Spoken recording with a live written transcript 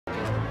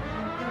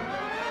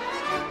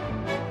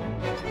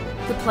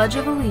The Pledge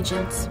of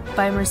Allegiance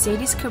by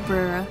Mercedes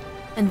Cabrera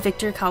and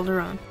Victor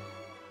Calderon.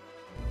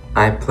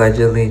 I pledge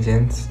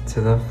allegiance to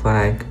the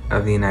flag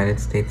of the United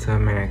States of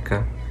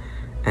America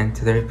and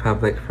to the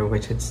republic for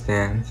which it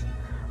stands,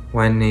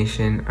 one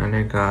nation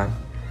under God,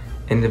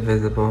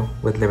 indivisible,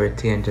 with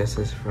liberty and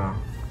justice for all.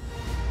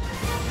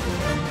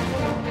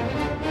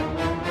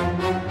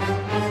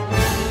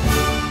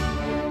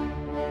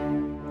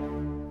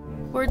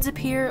 Words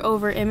appear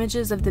over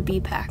images of the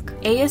BPAC.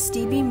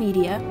 ASDB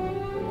Media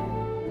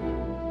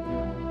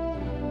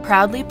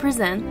proudly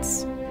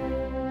presents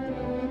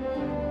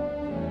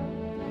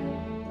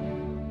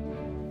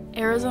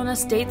Arizona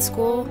State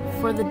School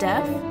for the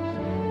Deaf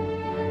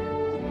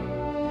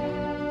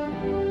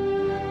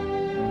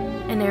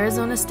and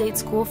Arizona State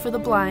School for the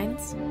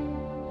Blinds.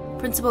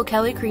 Principal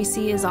Kelly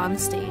Creasy is on the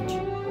stage.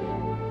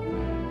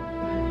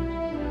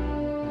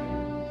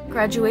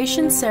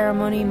 Graduation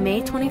ceremony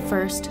May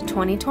 21st,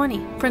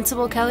 2020.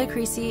 Principal Kelly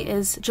Creasy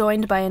is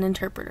joined by an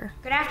interpreter.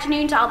 Good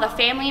afternoon to all the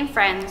family and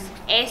friends,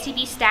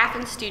 ASDB staff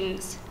and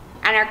students,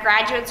 and our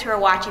graduates who are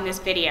watching this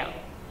video.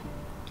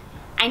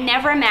 I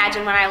never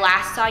imagined when I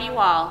last saw you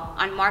all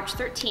on March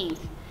 13th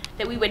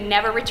that we would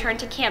never return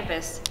to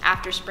campus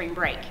after spring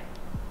break.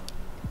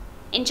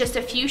 In just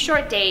a few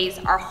short days,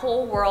 our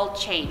whole world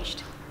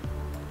changed.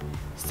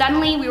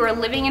 Suddenly, we were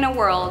living in a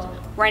world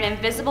where an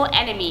invisible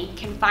enemy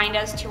confined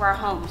us to our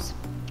homes.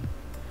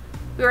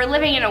 We were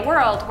living in a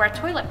world where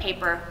toilet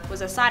paper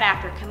was a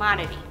sought-after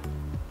commodity.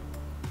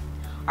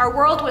 Our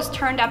world was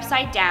turned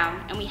upside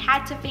down, and we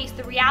had to face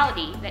the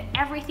reality that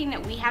everything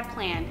that we had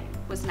planned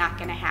was not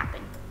going to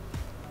happen.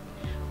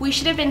 We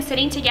should have been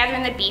sitting together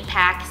in the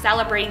BPAC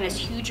celebrating this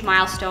huge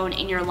milestone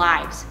in your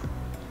lives,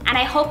 and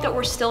I hope that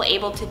we're still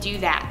able to do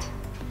that.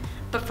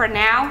 But for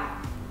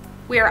now,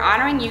 we are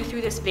honoring you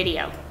through this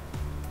video.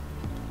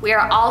 We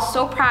are all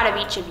so proud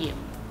of each of you.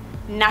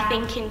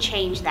 Nothing can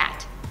change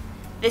that.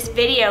 This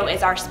video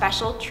is our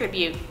special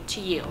tribute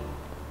to you.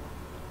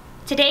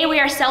 Today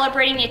we are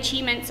celebrating the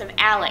achievements of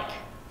Alec,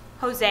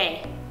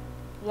 Jose,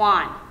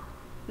 Juan,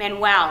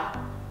 Manuel,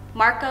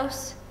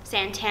 Marcos,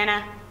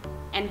 Santana,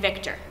 and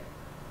Victor.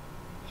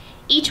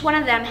 Each one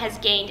of them has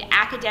gained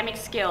academic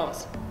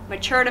skills,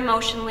 matured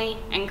emotionally,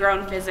 and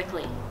grown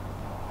physically.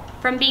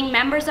 From being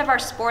members of our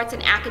sports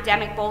and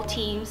academic bowl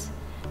teams,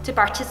 to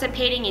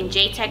participating in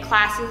JTEC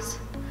classes,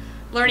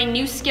 learning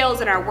new skills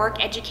in our work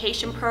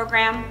education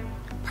program,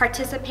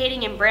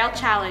 participating in Braille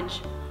Challenge,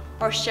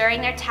 or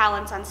sharing their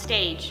talents on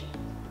stage.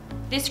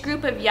 This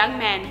group of young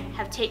men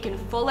have taken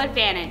full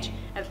advantage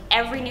of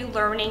every new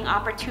learning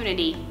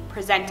opportunity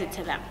presented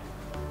to them.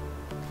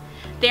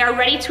 They are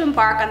ready to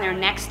embark on their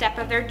next step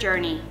of their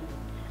journey,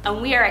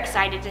 and we are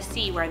excited to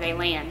see where they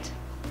land.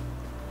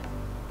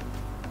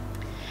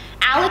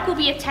 Alec will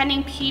be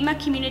attending Pima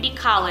Community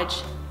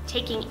College,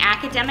 taking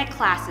academic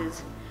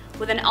classes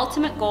with an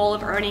ultimate goal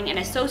of earning an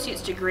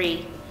associate's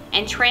degree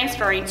and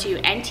transferring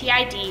to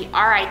NTID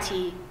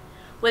RIT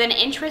with an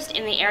interest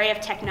in the area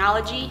of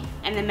technology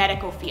and the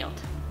medical field.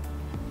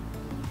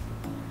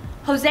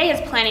 Jose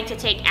is planning to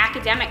take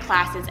academic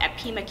classes at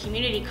Pima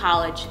Community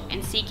College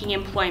and seeking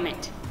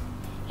employment.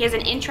 He has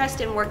an interest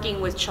in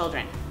working with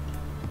children.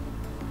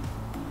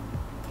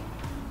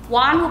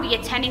 Juan will be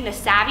attending the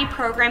Savvy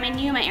program in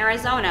Yuma,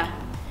 Arizona,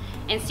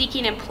 and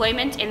seeking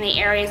employment in the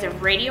areas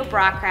of radio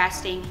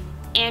broadcasting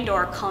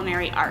and/or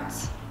culinary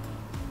arts.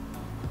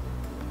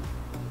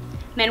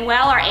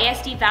 Manuel, our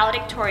ASD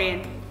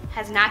valedictorian,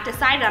 has not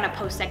decided on a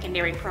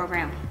post-secondary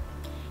program.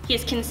 He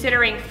is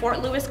considering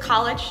Fort Lewis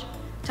College,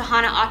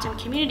 Tohono O'odham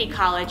Community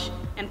College,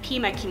 and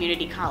Pima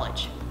Community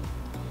College.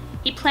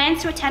 He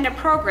plans to attend a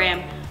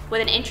program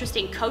with an interest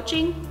in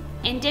coaching,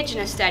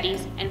 indigenous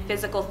studies, and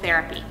physical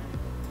therapy.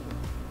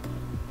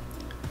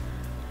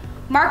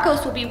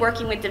 Marcos will be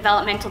working with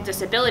developmental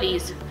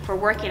disabilities for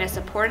work in a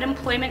supported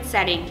employment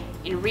setting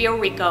in Rio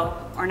Rico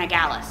or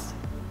Nogales.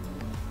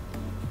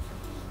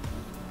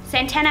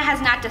 Santana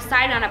has not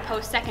decided on a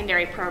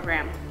post-secondary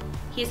program.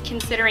 He is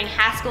considering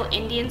Haskell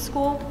Indian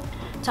School,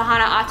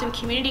 Tohono O'odham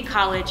Community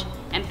College,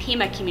 and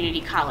Pima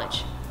Community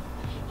College.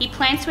 He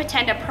plans to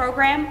attend a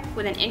program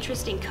with an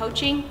interest in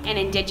coaching and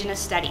indigenous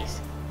studies.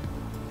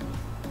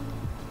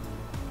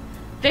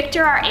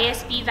 Victor, our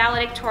ASB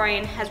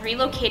valedictorian, has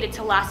relocated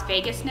to Las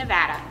Vegas,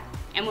 Nevada,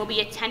 and will be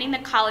attending the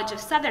College of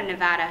Southern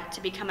Nevada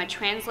to become a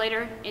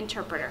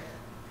translator-interpreter.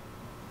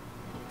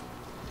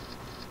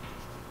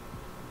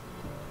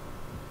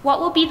 What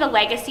will be the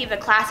legacy of the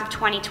class of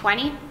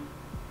 2020?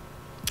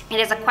 It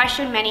is a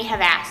question many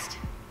have asked.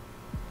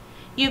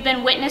 You've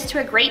been witness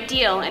to a great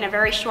deal in a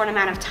very short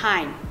amount of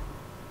time.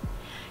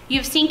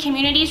 You've seen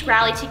communities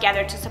rally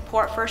together to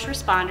support first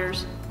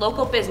responders,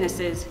 local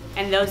businesses,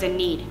 and those in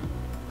need.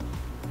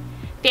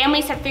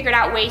 Families have figured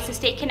out ways to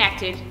stay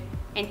connected,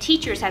 and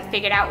teachers have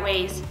figured out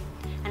ways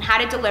on how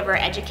to deliver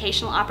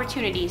educational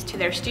opportunities to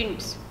their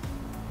students.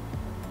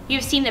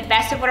 You've seen the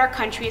best of what our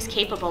country is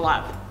capable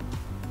of.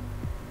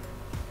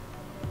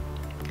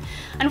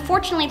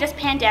 Unfortunately, this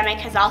pandemic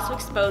has also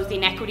exposed the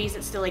inequities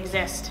that still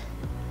exist.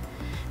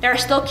 There are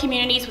still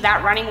communities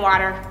without running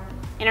water,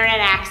 internet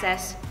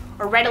access,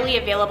 or readily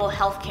available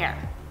health care.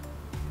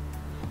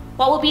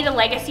 What will be the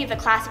legacy of the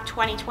class of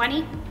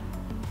 2020?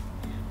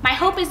 My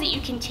hope is that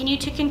you continue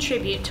to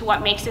contribute to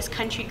what makes this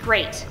country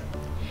great,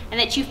 and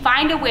that you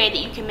find a way that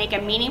you can make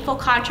a meaningful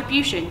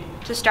contribution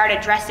to start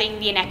addressing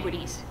the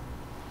inequities.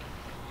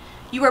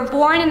 You were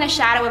born in the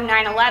shadow of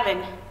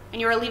 9/11, and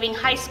you are leaving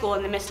high school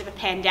in the midst of a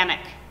pandemic.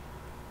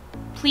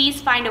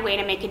 Please find a way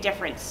to make a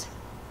difference.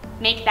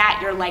 Make that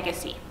your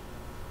legacy.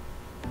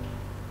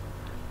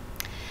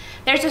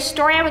 There's a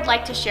story I would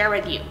like to share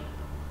with you.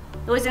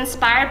 It was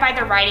inspired by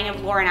the writing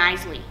of Loren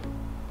Eiseley.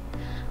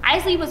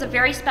 Eiseley was a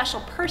very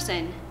special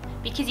person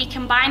because he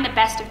combined the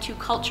best of two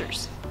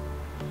cultures.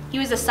 He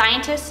was a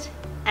scientist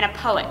and a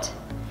poet.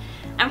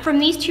 And from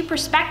these two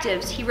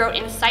perspectives, he wrote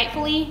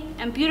insightfully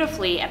and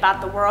beautifully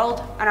about the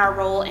world and our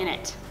role in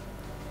it.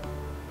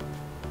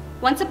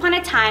 Once upon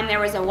a time, there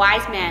was a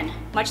wise man,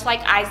 much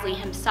like Eiseley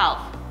himself,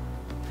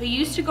 who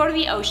used to go to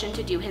the ocean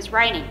to do his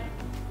writing.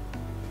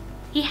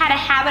 He had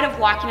a habit of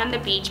walking on the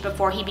beach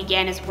before he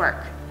began his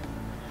work.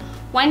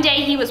 One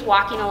day he was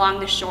walking along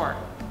the shore.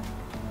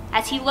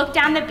 As he looked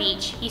down the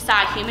beach, he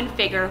saw a human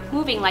figure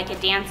moving like a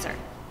dancer.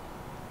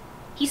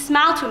 He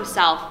smiled to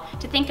himself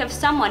to think of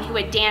someone who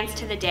had danced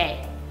to the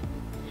day.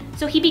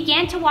 So he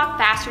began to walk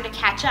faster to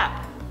catch up.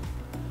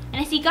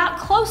 And as he got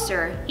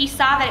closer, he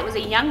saw that it was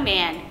a young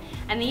man,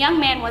 and the young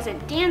man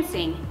wasn't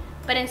dancing,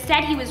 but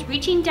instead he was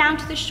reaching down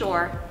to the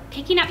shore,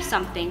 picking up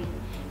something,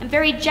 and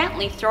very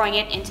gently throwing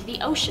it into the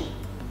ocean.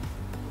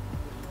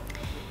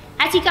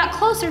 As he got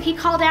closer, he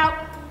called out,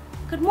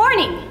 "Good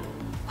morning,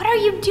 what are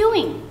you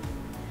doing?"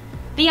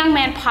 The young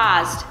man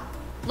paused,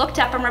 looked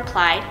up and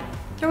replied,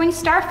 "Throwing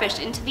starfish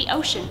into the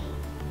ocean."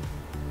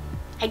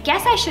 I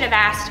guess I should have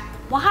asked,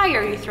 "Why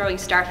are you throwing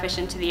starfish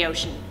into the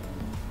ocean?"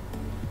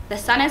 "The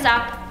sun is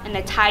up and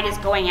the tide is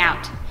going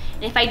out,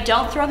 and if I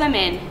don't throw them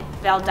in,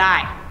 they'll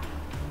die."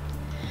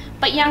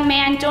 "But young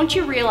man, don't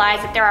you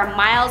realize that there are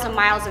miles and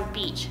miles of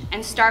beach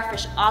and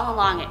starfish all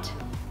along it?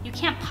 You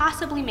can't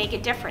possibly make a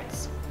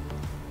difference."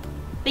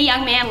 The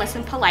young man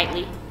listened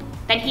politely,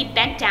 then he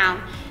bent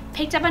down,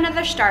 picked up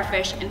another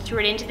starfish and threw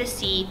it into the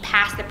sea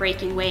past the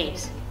breaking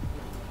waves.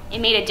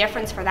 It made a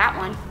difference for that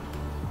one.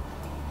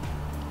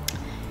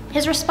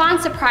 His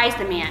response surprised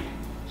the man.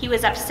 He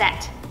was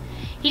upset.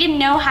 He didn't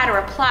know how to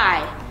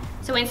reply,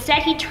 so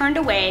instead he turned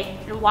away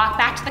and walked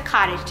back to the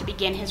cottage to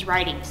begin his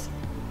writings.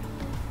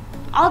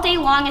 All day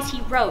long as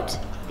he wrote,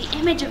 the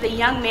image of the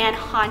young man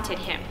haunted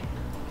him.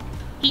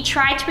 He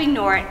tried to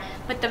ignore it,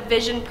 but the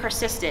vision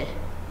persisted.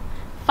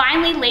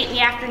 Finally, late in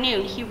the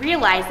afternoon, he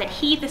realized that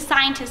he, the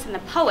scientist and the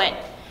poet,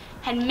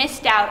 had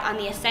missed out on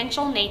the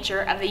essential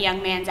nature of the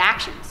young man's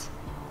actions.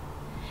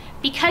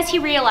 Because he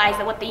realized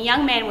that what the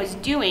young man was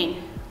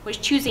doing was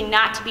choosing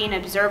not to be an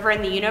observer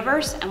in the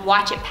universe and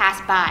watch it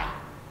pass by,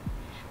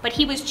 but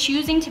he was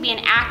choosing to be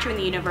an actor in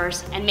the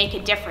universe and make a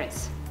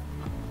difference.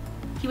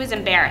 He was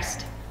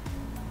embarrassed.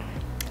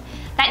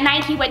 That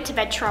night he went to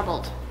bed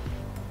troubled.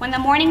 When the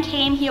morning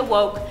came, he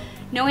awoke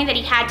knowing that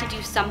he had to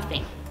do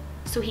something.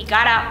 So he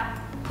got up,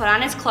 put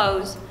on his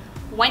clothes,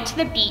 went to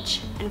the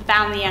beach, and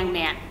found the young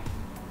man.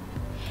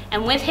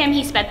 And with him,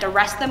 he spent the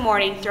rest of the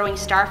morning throwing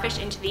starfish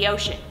into the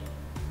ocean.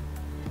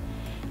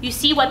 You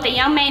see, what the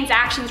young man's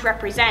actions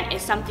represent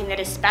is something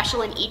that is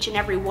special in each and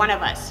every one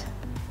of us.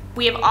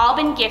 We have all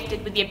been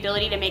gifted with the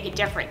ability to make a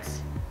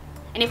difference.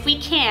 And if we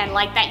can,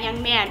 like that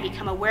young man,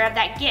 become aware of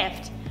that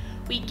gift,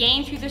 we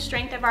gain through the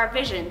strength of our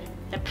vision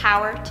the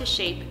power to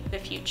shape the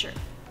future.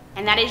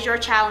 And that is your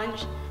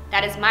challenge,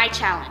 that is my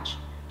challenge.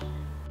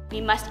 We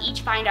must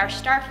each find our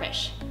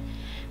starfish.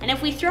 And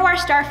if we throw our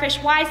starfish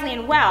wisely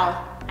and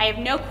well, I have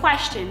no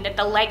question that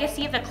the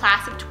legacy of the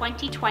class of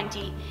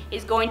 2020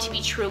 is going to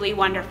be truly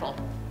wonderful.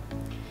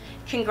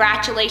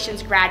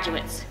 Congratulations,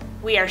 graduates.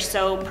 We are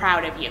so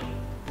proud of you.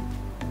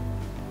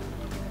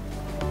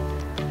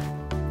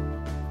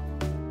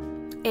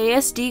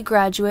 ASD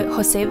graduate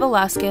Jose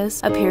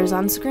Velasquez appears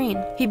on screen.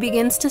 He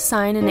begins to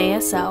sign an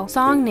ASL.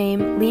 Song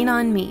name, Lean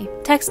on Me.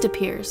 Text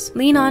appears,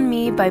 Lean on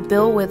Me by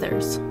Bill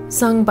Withers.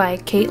 Sung by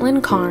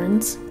Caitlin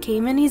Carnes,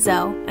 Cayman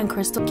Ezel, and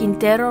Crystal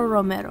Quintero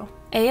Romero.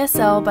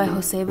 ASL by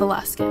Jose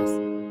Velasquez.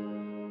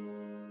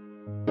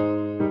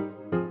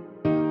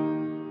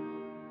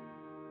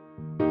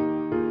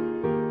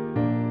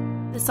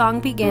 The song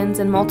begins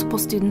and multiple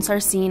students are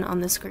seen on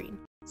the screen.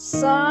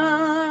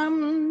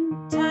 Sometimes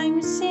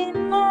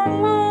in our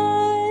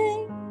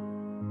life,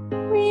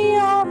 we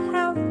all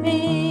have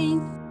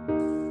pain,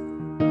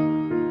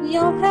 we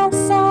all have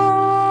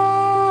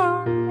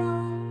sorrow,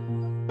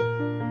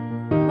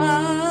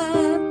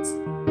 but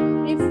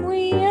if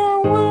we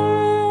are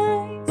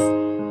wise,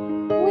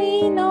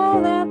 we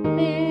know that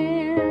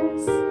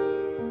there's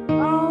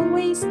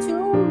always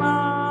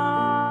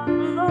tomorrow.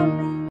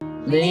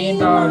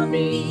 Lean on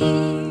me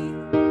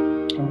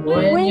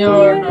when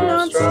you're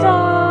not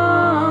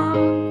strong,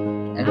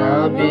 and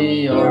I'll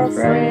be your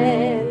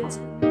friend.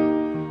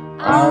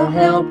 I'll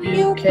help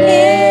you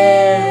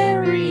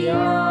carry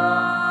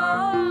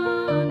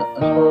on,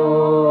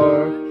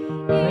 or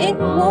it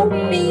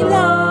won't be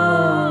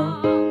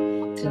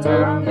long till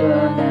I'm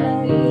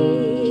gonna need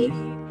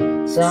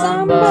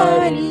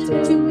somebody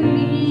to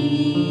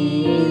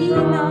lean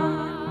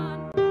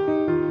on.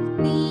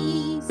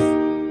 Please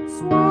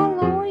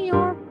swallow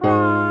your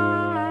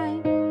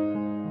pride.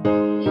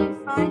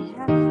 If I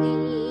have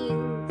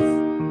things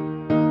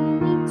you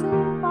need to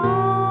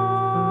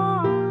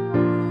borrow,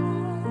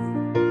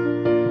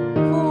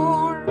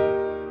 for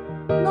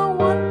no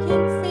one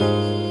can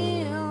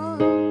fill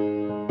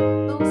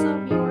those of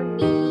your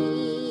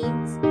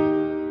needs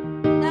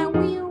that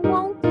we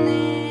won't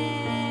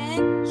let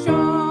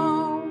show.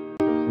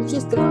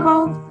 Just a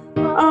call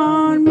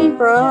on me,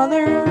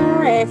 brother,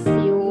 if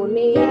you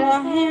need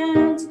a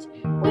hand.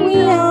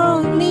 We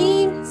all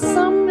need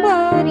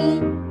somebody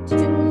to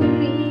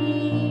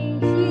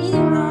lean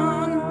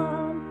on.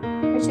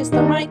 It's just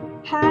I might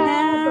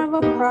have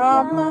a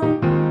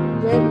problem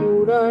that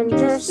you'd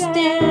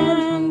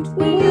understand.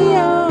 We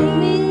all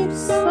need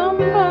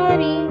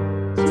somebody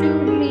to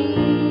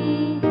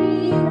lean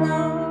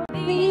on.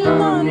 Lean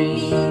on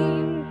me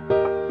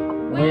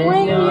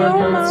When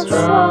you're not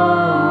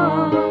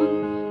strong,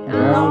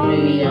 I'll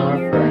be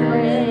your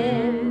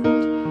friend.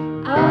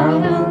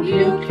 I'll help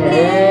you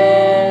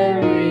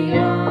carry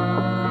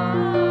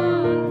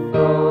on.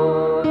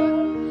 For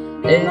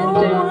it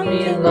took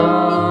me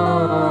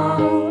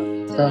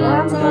long, so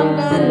I'm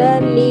gonna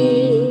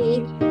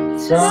need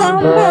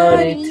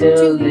somebody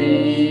to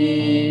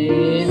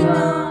lean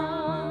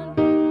on.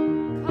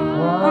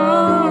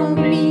 Call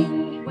me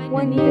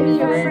when you need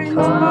your friends.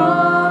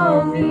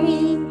 call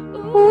me.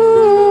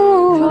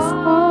 Ooh,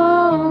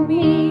 call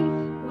me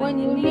when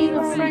you need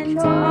a friend.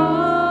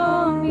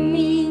 Call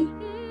me,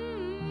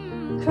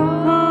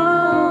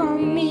 call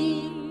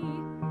me,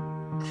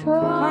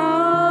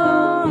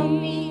 call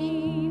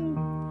me,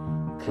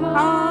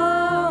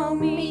 call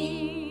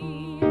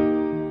me,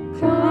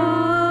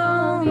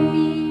 call me.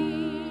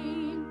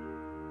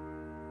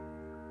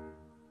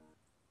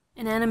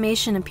 An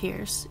animation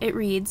appears. It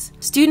reads,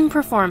 Student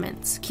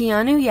Performance,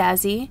 Keanu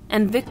Yazzie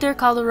and Victor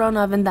Calderon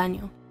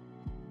Avendaño.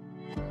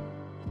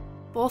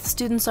 Both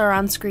students are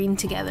on screen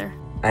together.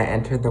 I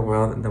entered the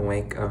world in the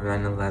wake of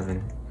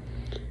 9/11.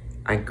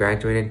 I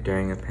graduated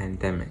during a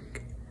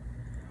pandemic.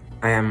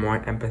 I am more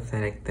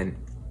empathetic than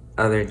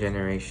other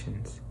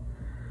generations.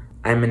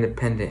 I am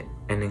independent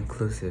and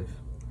inclusive.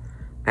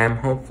 I am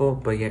hopeful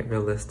but yet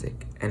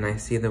realistic, and I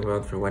see the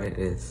world for what it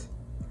is.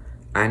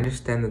 I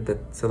understand that the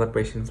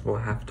celebrations will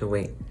have to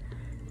wait,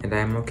 and I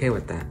am okay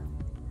with that.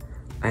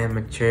 I am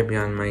mature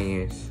beyond my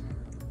years.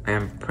 I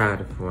am proud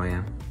of who I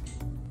am.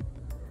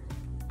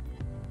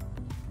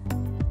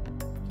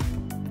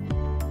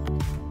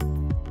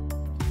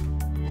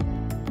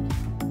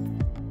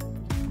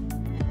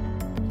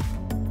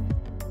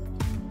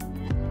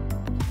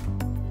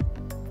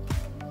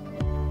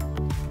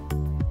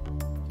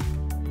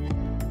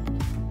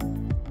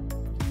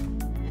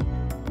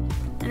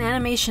 An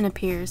animation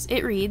appears.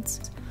 It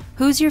reads,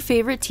 Who's your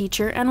favorite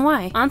teacher and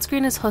why? On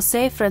screen is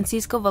Jose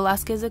Francisco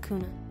Velasquez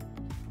Acuna.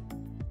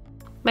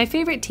 My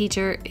favorite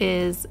teacher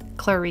is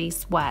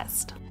Clarice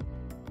West.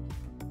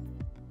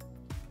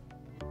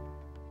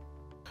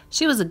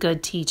 She was a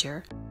good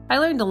teacher. I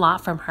learned a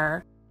lot from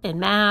her in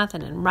math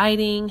and in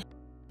writing,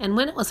 and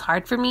when it was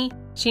hard for me,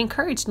 she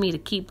encouraged me to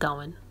keep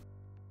going.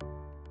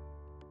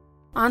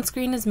 On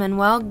screen is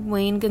Manuel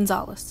Wayne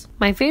Gonzalez.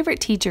 My favorite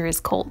teacher is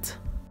Colt,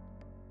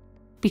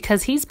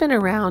 because he's been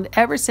around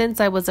ever since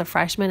I was a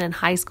freshman in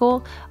high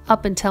school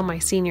up until my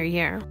senior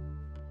year.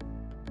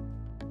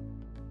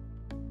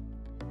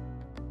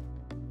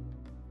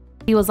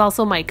 He was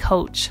also my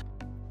coach,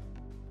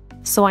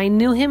 so I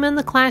knew him in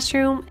the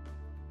classroom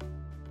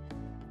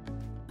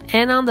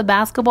and on the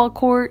basketball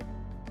court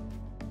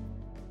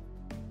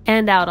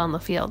and out on the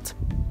field.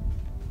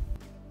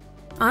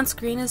 On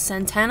screen is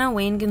Santana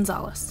Wayne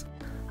Gonzalez.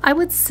 I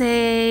would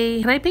say,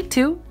 can I pick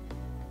two?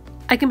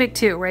 I can pick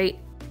two, right?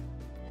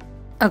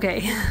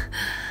 Okay.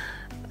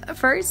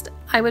 First,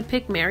 I would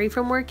pick Mary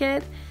from Work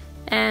It,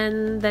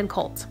 and then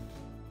Colt.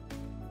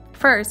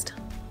 First,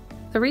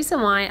 the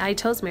reason why I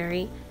chose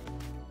Mary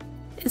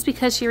is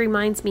because she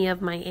reminds me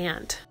of my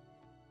aunt,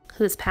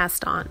 who has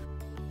passed on.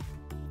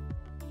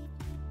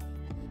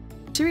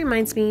 She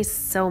reminds me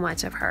so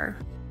much of her.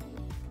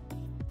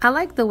 I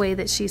like the way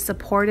that she's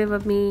supportive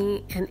of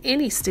me and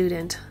any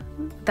student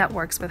that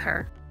works with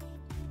her.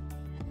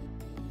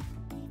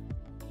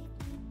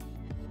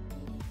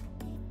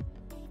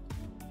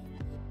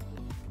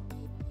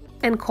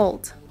 And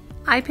Colt.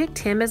 I picked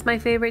him as my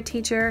favorite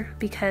teacher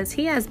because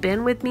he has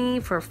been with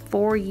me for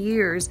 4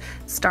 years,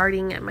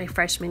 starting at my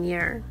freshman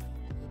year.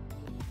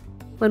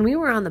 When we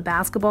were on the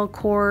basketball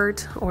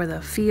court or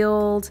the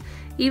field,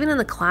 even in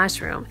the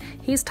classroom,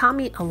 he's taught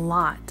me a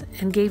lot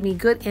and gave me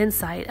good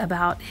insight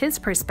about his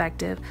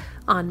perspective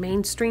on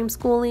mainstream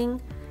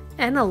schooling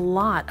and a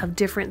lot of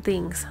different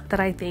things that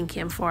I thank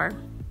him for.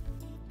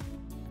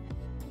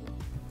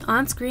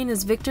 On screen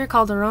is Victor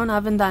Calderon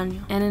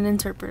Avendaño and an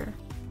interpreter.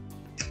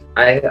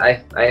 I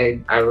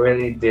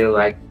really do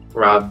like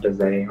Rob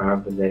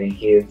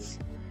Bazzetti.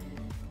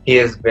 He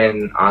has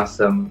been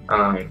awesome.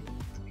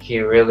 He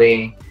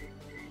really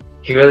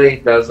he really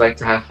does like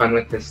to have fun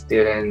with his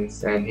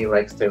students, and he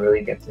likes to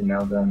really get to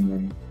know them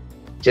and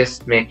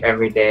just make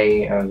every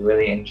day a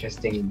really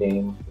interesting day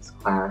with his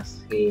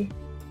class.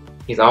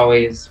 He's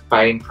always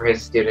fighting for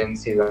his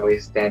students. He's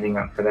always standing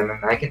up for them,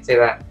 and I can say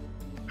that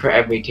for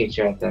every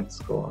teacher at that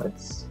school.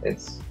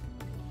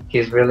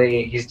 He's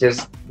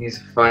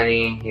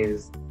funny.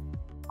 He's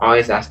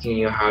always asking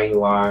you how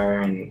you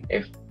are, and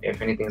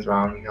if anything's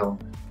wrong, he'll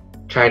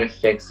try to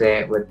fix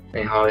it and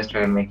he'll always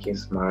try to make you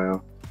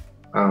smile.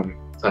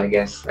 So I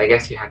guess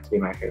you have to be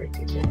my favorite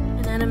teacher.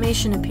 An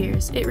animation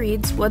appears. It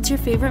reads, "What's your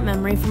favorite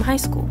memory from high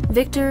school?"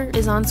 Victor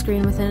is on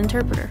screen with an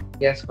interpreter.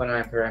 Yes, one of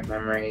my favorite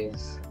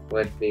memories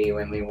would be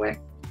when we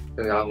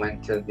all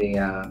went to the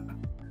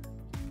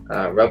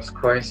ropes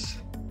course.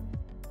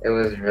 It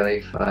was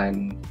really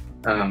fun.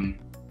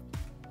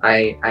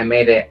 I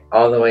made it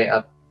all the way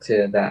up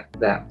to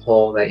that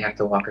pole that you have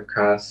to walk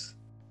across.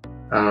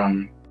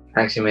 I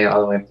actually made it all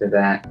the way up to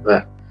that,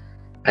 but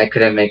I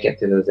couldn't make it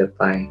through the zip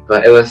line.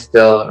 But it was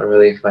still a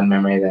really fun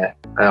memory that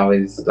I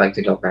always like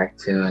to go back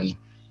to and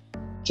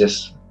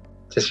just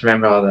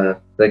remember all the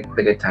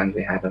good times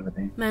we had over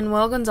there.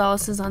 Manuel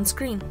Gonzalez is on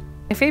screen.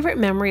 My favorite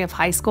memory of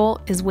high school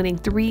is winning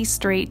 3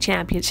 straight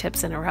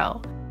championships in a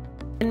row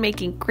and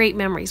making great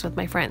memories with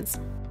my friends.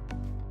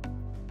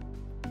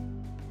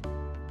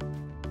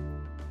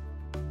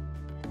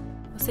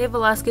 Jose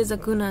Velasquez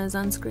Acuna is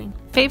on screen.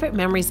 Favorite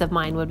memories of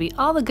mine would be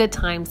all the good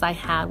times I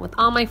had with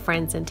all my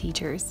friends and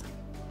teachers.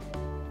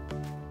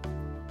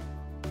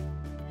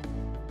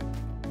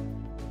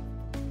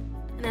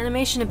 An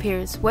animation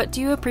appears. What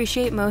do you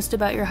appreciate most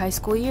about your high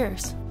school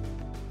years?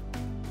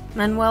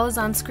 Manuel is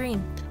on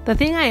screen. The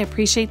thing I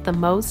appreciate the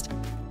most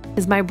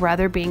is my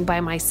brother being by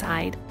my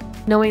side,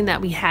 knowing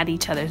that we had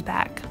each other's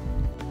back.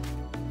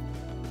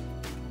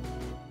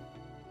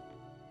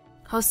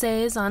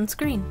 Jose is on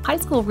screen. High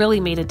school really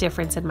made a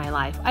difference in my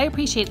life. I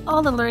appreciate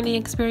all the learning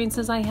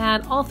experiences I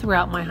had all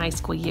throughout my high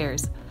school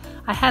years.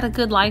 I had a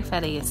good life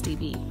at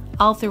ASDB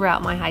all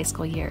throughout my high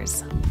school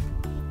years.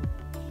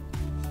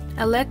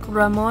 Alec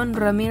Ramon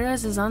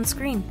Ramirez is on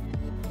screen.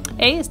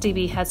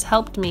 ASDB has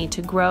helped me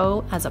to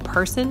grow as a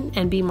person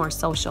and be more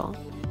social.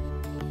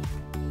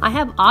 I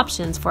have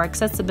options for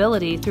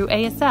accessibility through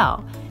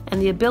ASL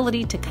and the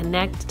ability to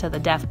connect to the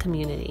deaf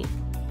community.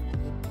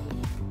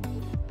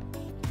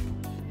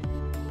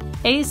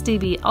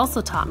 ASDB also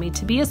taught me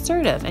to be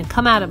assertive and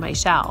come out of my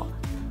shell.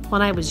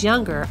 When I was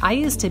younger, I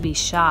used to be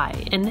shy,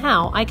 and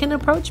now I can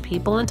approach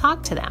people and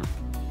talk to them.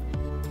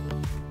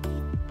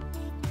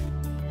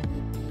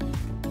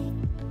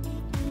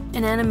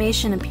 An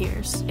animation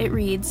appears. It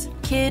reads,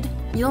 "Kid,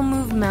 you'll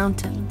move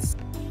mountains.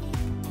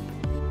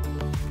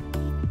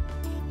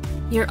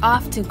 You're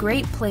off to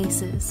great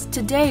places.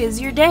 Today is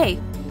your day.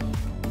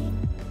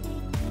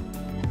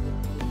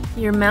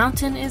 Your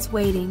mountain is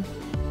waiting.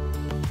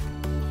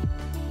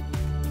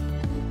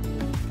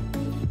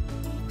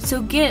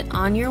 So get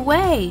on your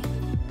way."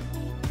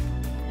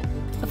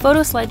 The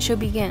photo slideshow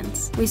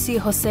begins. We see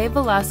Jose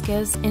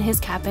Velasquez in his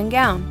cap and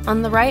gown.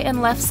 On the right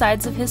and left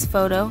sides of his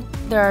photo,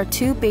 there are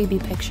 2 baby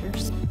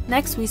pictures.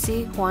 Next we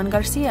see Juan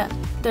Garcia.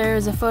 There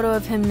is a photo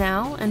of him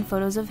now and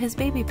photos of his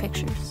baby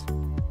pictures.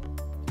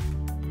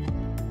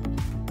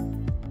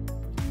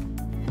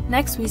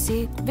 Next we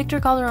see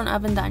Victor Calderon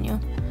Avendaño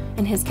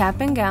in his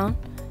cap and gown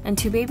and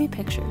 2 baby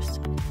pictures.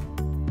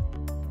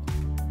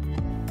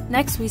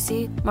 Next we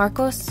see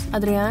Marcos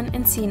Adrian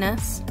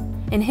Encinas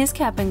in his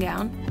cap and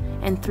gown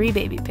and 3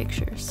 baby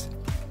pictures.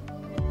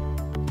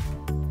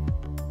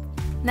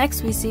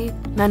 Next we see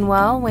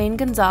Manuel Wayne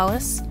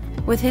Gonzalez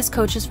with his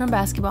coaches from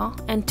basketball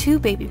and 2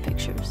 baby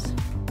pictures.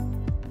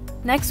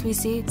 Next we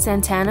see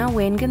Santana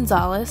Wayne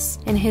Gonzalez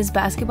in his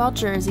basketball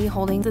jersey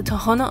holding the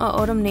Tohono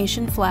O'odham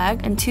Nation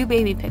flag and 2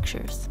 baby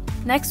pictures.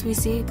 Next we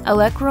see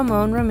Alec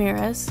Ramon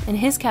Ramirez in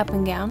his cap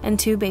and gown and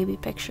 2 baby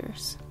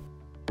pictures.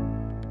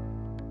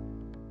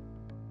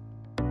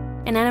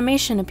 An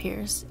animation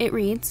appears. It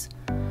reads,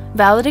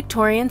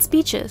 "Valedictorian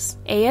Speeches,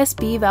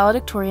 ASB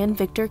Valedictorian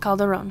Victor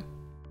Calderon."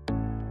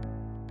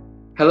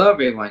 Hello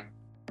everyone.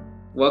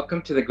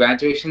 Welcome to the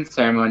graduation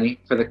ceremony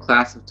for the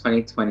class of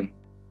 2020.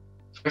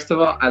 First of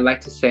all, I'd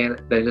like to say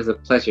that it is a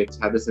pleasure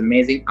to have this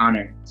amazing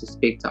honor to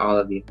speak to all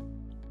of you.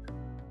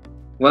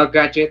 Well,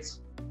 graduates,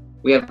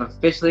 we have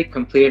officially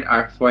completed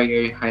our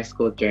 4-year high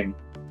school journey.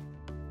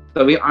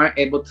 Though we aren't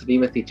able to be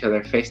with each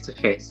other face to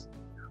face,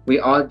 we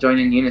all join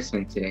in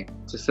unison today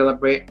to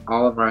celebrate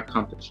all of our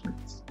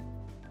accomplishments.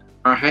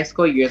 Our high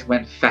school years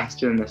went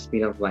faster than the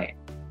speed of light,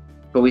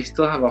 but we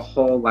still have a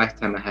whole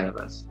lifetime ahead of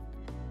us.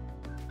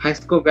 High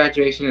school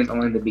graduation is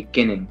only the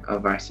beginning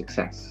of our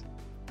success.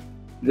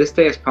 This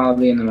day is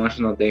probably an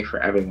emotional day for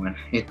everyone.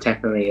 It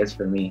definitely is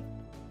for me.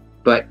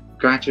 But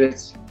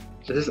graduates,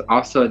 this is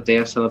also a day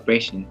of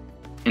celebration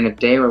and a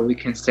day where we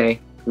can say,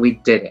 we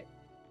did it.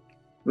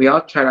 We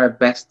all tried our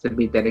best to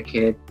be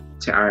dedicated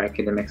to our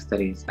academic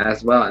studies,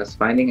 as well as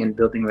finding and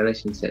building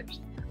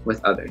relationships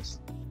with others.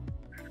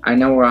 I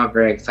know we're all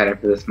very excited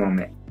for this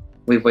moment.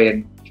 We've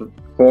waited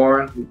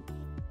 4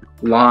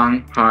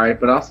 long, hard,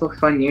 but also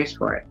fun years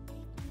for it.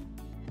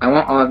 I won't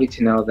want all of you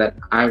to know that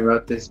I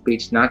wrote this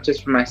speech not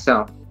just for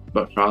myself,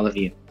 but for all of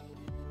you.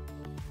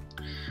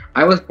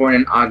 I was born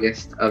in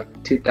August of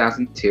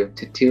 2002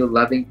 to two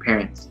loving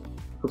parents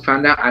who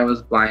found out I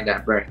was blind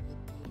at birth.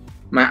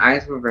 My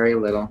eyes were very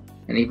little,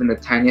 and even the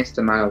tiniest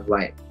amount of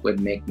light would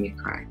make me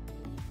cry.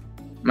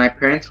 My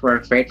parents were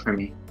afraid for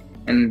me,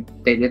 and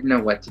they didn't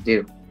know what to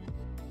do.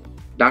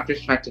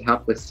 Doctors tried to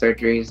help with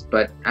surgeries,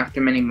 but after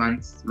many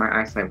months,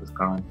 my eyesight was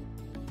gone.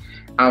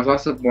 I was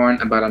also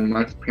born about a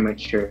month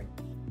premature,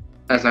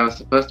 as I was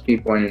supposed to be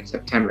born in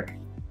September.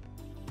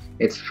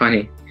 It's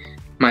funny,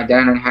 my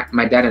dad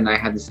and I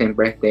had the same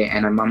birthday,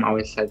 and my mom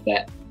always said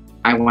that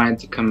I wanted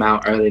to come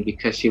out early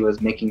because she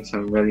was making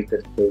some really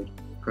good food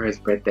for his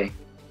birthday,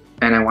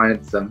 and I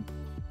wanted some.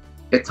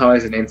 It's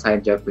always an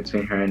inside joke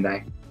between her and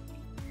I.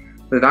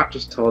 The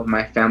doctors told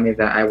my family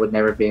that I would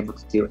never be able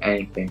to do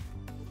anything.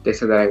 They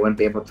said that I wouldn't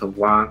be able to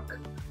walk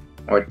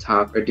or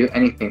talk or do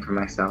anything for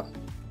myself.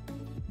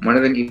 One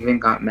of them even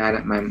got mad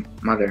at my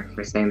mother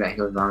for saying that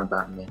he was wrong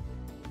about me.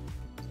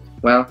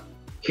 Well,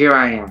 here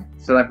I am,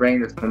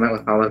 celebrating this moment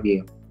with all of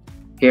you.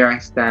 Here I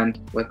stand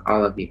with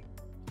all of you,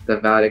 the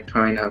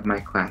valedictorian of my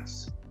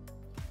class.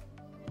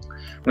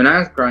 When I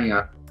was growing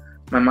up,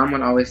 my mom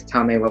would always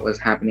tell me what was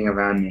happening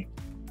around me.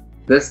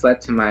 This led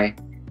to my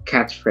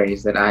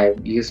catchphrase that I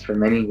have used for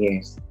many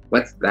years.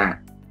 What's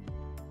that?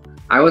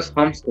 I was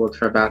homeschooled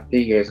for about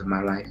 3 years of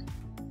my life.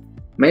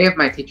 Many of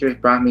my teachers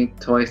brought me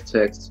toys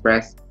to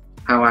express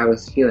how I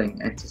was feeling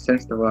and to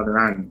sense the world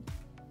around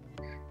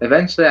me.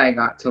 Eventually I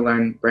got to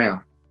learn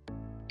Braille.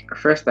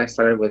 First I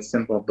started with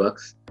simple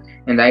books,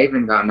 and I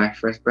even got my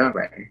first Braille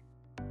writer.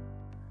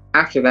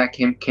 After that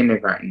came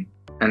kindergarten,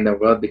 and the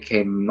world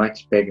became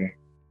much bigger.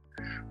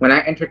 When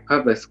I entered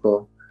public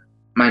school,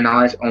 my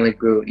knowledge only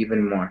grew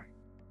even more.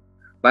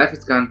 Life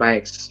has gone by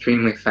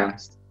extremely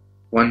fast.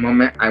 One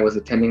moment I was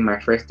attending my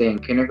first day in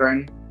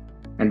kindergarten,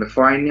 and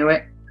before I knew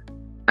it,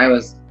 I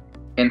was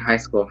in high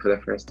school for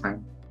the first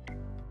time.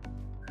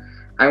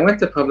 I went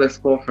to public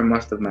school for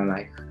most of my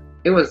life.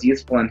 It was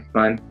useful and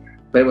fun,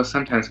 but it was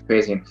sometimes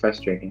crazy and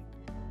frustrating.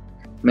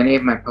 Many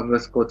of my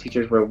public school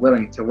teachers were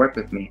willing to work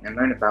with me and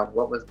learn about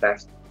what was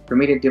best for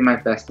me to do my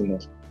best in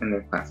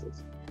their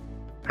classes.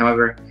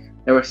 However,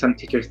 there were some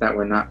teachers that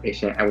were not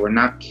patient and were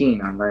not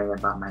keen on learning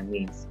about my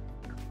needs.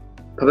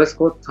 Public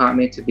school taught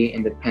me to be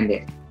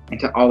independent and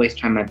to always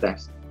try my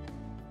best.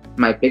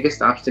 My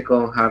biggest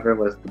obstacle, however,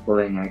 was the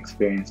bullying I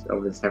experienced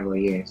over the several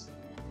years.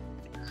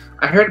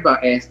 I heard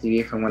about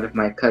ASDB from one of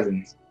my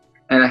cousins,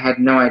 and I had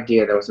no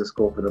idea there was a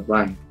school for the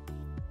blind.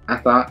 I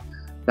thought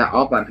that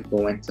all blind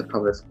people went to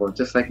public school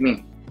just like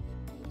me.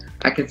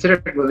 I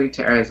considered moving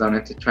to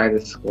Arizona to try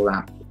this school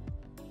out,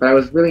 but I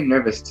was really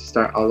nervous to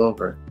start all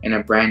over in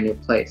a brand new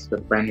place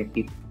with brand new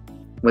people.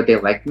 Would they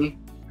like me?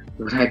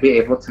 Would I be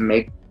able to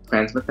make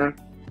friends with them?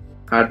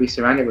 I would be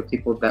surrounded with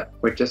people that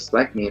were just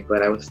like me,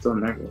 but I was still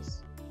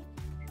nervous.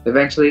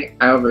 Eventually,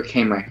 I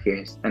overcame my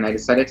fears, and I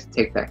decided to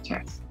take that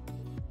chance.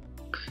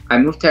 I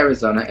moved to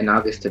Arizona in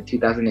August of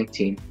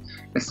 2018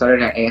 and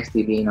started at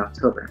ASDB in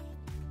October.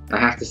 I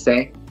have to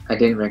say, I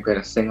didn't regret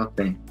a single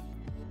thing.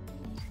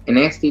 In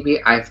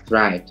ASDB, I've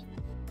thrived.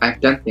 I've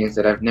done things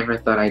that I've never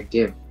thought I'd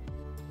do.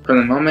 From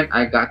the moment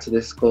I got to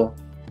this school,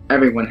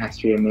 everyone has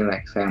treated me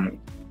like family.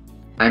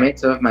 I made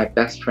some of my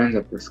best friends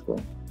at this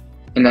school,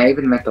 and I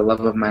even met the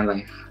love of my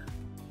life.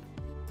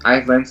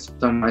 I've learned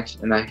so much,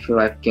 and I feel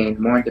I've gained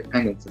more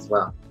independence as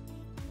well.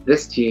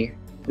 This year,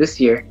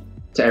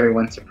 to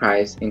everyone's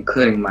surprise,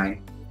 including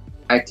mine,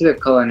 I took a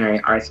culinary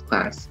arts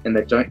class in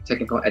the Joint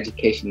Technical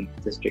Education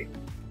District,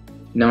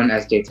 known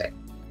as JTEC.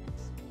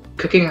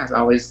 Cooking has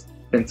always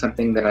been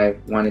something that I've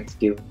wanted to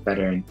do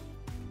better in,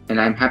 and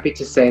I'm happy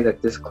to say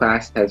that this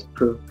class has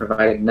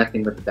provided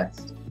nothing but the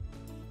best.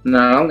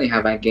 Not only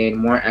have I gained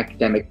more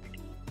academic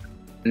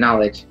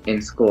knowledge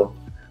in school,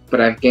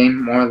 but I've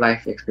gained more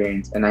life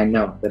experience, and I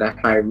know that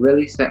if I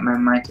really set my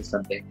mind to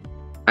something,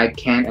 I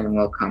can and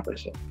will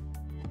accomplish it.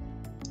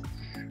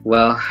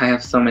 Well, I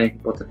have so many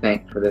people to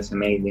thank for this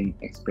amazing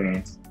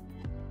experience.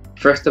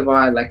 First of all,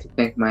 I'd like to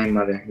thank my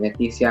mother,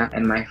 Leticia,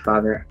 and my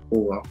father,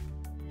 Hugo.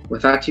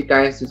 Without you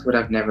guys, this would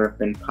have never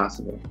been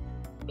possible.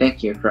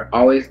 Thank you for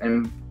always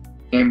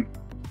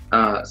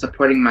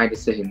supporting my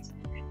decisions,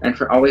 and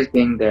for always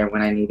being there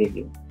when I needed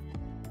you.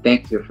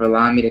 Thank you for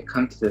allowing me to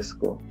come to this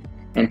school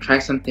and try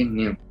something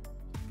new.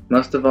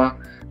 Most of all,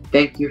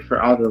 thank you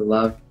for all the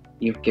love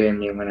you've given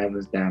me when I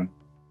was down.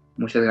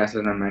 Muchas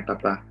gracias, mamá y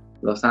papá.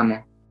 Los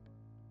amo.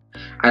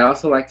 I'd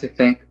also like to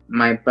thank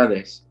my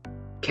brothers,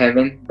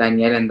 Kevin,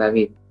 Daniel, and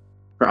David,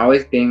 for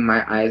always being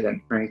my eyes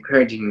and for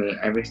encouraging me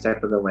every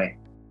step of the way.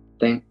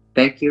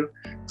 Thank you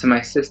to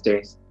my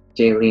sisters,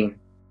 Jaylene,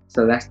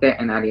 Celeste,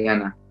 and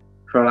Ariana,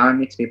 for allowing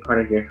me to be part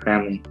of your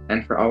family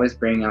and for always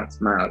bringing out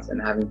smiles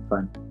and having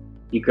fun.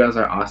 You girls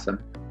are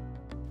awesome.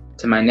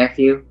 To my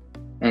nephew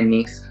and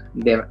niece,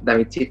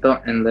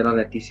 Davidcito and little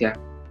Leticia,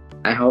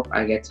 I hope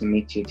I get to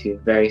meet you two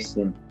very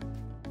soon.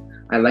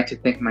 I'd like to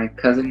thank my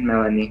cousin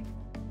Melanie,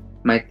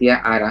 my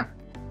tia Ara,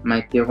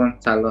 my tío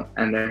Gonzalo,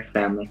 and their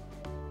family.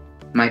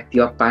 my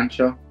tío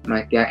Pancho,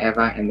 my tía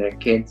Eva and their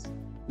kids,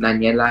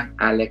 Daniela,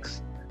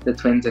 Alex, the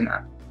twins, and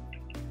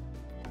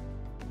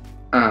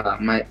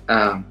Daniela,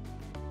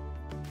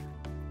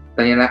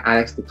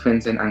 Alex, the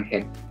twins, and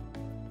Angel,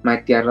 my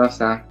tía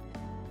Rosa,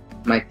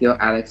 my tío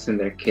Alex and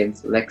their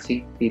kids,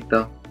 Lexi,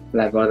 Tito,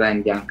 La Gorda,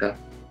 and Bianca,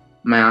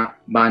 my aunt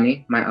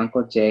Bonnie, my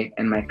uncle Jay,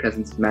 and my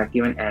cousins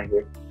Matthew and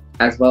Andrew,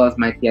 as well as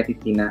my tía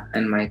Titina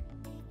and my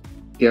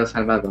tío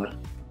Salvador,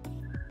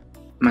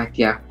 my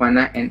tía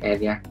Juana and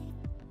Elia,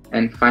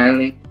 and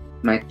finally,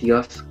 my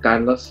tíos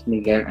Carlos,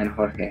 Miguel, and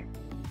Jorge,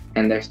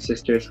 and their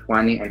sisters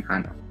Juani and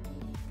Ana.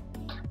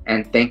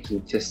 And thank you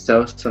to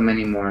so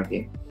many more of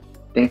you.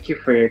 Thank you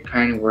for your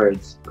kind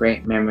words,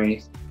 great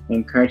memories,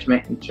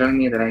 encouragement, and showing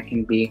me that I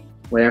can be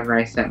whatever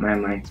I set my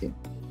mind to.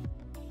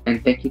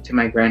 And thank you to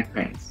my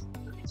grandparents,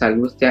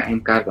 Salustia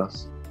and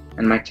Carlos,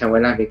 and my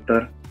Chabuela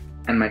Victor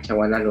and my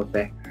Chabuela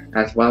Lupe,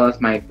 as well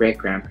as my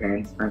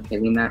great-grandparents,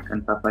 Angelina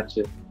and Papa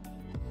Chu.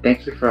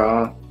 Thank you for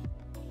all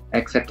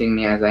accepting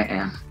me as I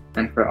am,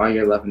 and for all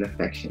your love and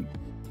affection.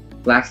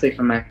 Lastly,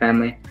 for my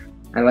family,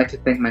 I'd like to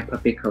thank my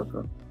puppy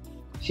Coco.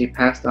 She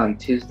passed on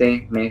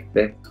Tuesday, May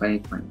 5th,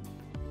 2020.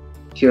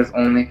 She was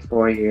only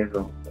 4 years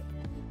old.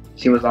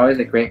 She was always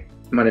a great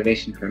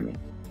motivation for me.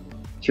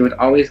 She would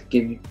always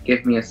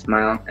give me a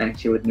smile, and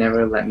she would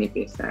never let me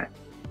be sad.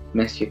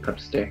 Miss you,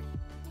 Pupster.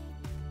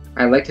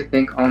 I'd like to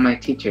thank all my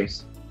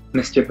teachers,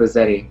 Mr.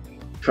 Bozzetti,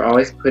 for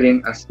always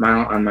putting a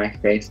smile on my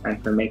face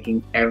and for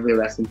making every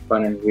lesson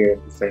fun and weird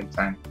at the same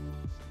time.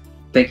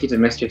 Thank you to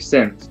Mr.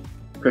 Sims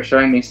for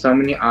showing me so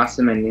many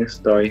awesome and new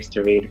stories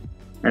to read,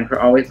 and for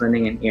always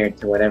lending an ear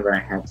to whatever I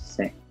had to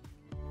say.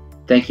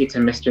 Thank you to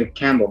Mr.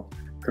 Campbell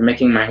for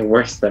making my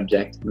worst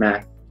subject,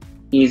 math,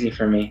 easy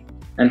for me,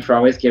 and for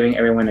always giving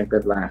everyone a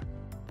good laugh.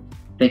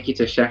 Thank you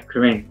to Chef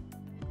Corinne,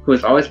 who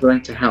is always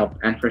willing to help,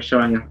 and for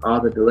showing us all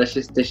the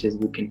delicious dishes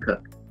we can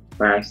cook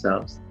by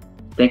ourselves.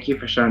 Thank you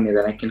for showing me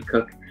that I can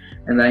cook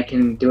and that I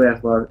can do it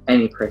as well as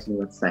any person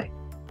would say.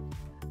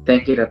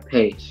 Thank you to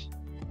Paige.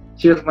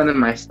 She was one of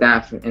my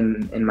staff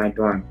in my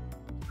dorm,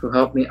 who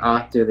helped me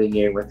all through the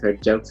year with her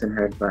jokes and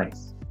her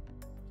advice.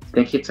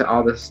 Thank you to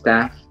all the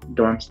staff,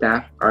 dorm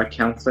staff, our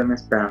counselor,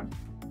 Ms. Brown,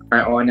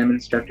 our O&M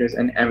instructors,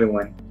 and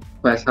everyone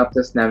who has helped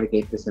us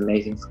navigate this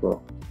amazing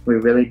school. We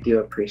really do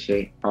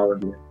appreciate all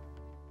of you.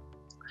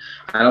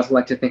 I'd also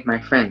like to thank my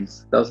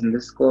friends, those in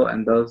this school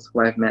and those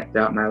who I've met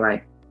throughout my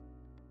life.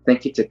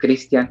 Thank you to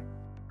Christian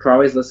for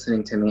always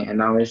listening to me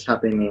and always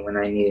helping me when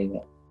I needed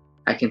it.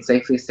 I can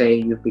safely say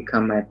you've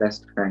become my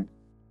best friend.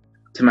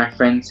 To my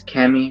friends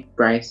Cami,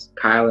 Bryce,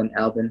 Kyle, and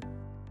Elvin,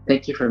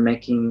 thank you for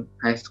making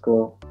high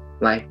school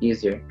life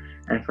easier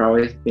and for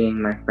always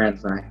being my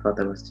friends when I felt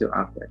it was too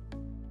awkward.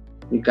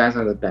 You guys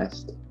are the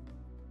best.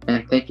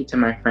 And thank you to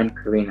my friend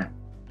Karina.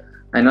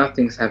 I know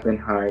things have been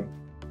hard,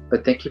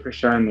 but thank you for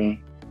showing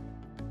me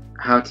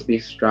how to be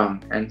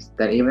strong and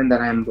that even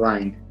that I am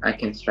blind, I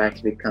can strive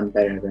to become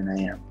better than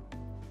I am.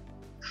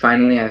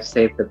 Finally, I've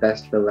saved the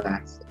best for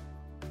last.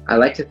 I'd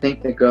like to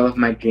thank the girl of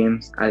my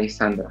dreams,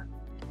 Alessandra.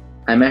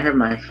 I met her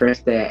my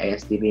first day at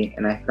ASDB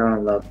and I fell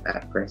in love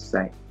at first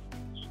sight.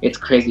 It's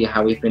crazy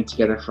how we've been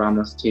together for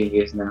almost 2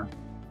 years now.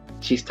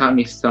 She's taught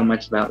me so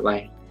much about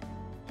life.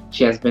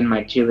 She has been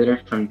my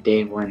cheerleader from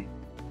day one.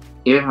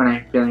 Even when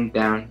I'm feeling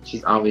down,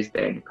 she's always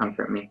there to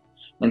comfort me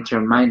and to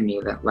remind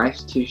me that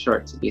life's too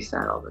short to be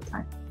sad all the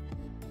time.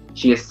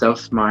 She is so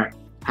smart,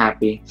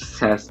 happy,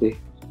 sassy,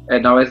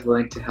 and always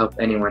willing to help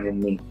anyone in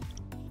need.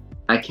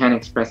 I can't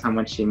express how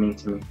much she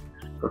means to me,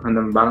 but from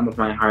the bottom of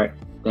my heart,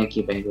 thank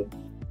you, baby.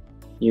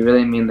 You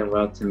really mean the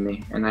world to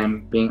me, and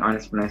I'm being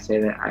honest when I say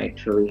that I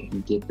truly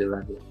and deeply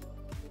love you.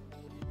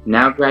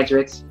 Now,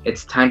 graduates,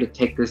 it's time to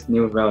take this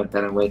new road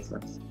that awaits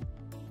us.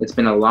 It's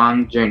been a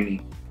long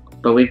journey,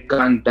 but we've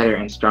gotten better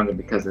and stronger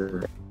because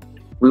of it.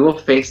 We will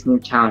face new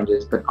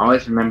challenges, but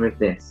always remember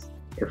this.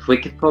 If we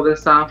can pull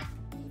this off,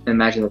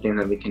 imagine the things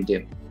that we can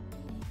do.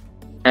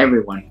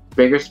 Everyone,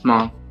 big or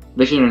small,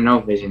 vision or no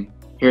vision,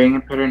 hearing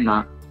impaired or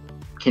not,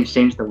 can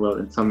change the world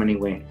in so many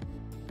ways.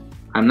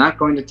 I'm not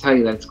going to tell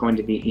you that it's going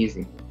to be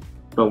easy,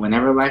 but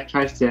whenever life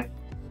tries to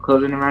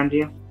close in around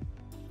you,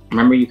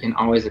 remember you can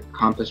always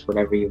accomplish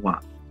whatever you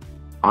want.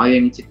 All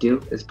you need to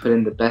do is put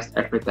in the best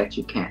effort that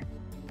you can.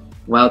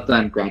 Well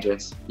done,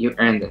 graduates. You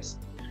earned this.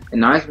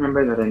 And always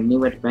remember that a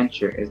new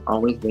adventure is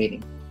always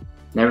waiting.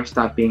 Never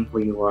stop being who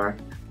you are,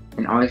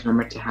 and always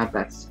remember to have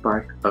that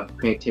spark of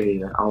creativity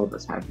that all of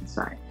us have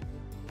inside.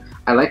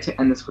 I'd like to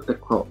end this with a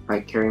quote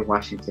by Kerry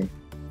Washington.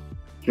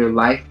 Your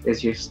life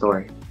is your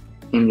story,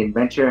 and the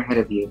adventure ahead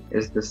of you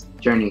is this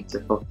journey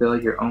to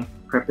fulfill your own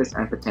purpose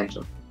and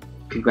potential.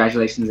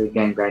 Congratulations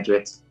again,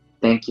 graduates.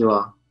 Thank you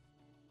all.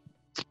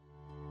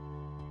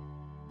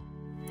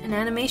 An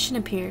animation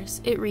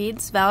appears. It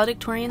reads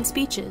Valedictorian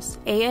Speeches,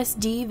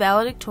 ASD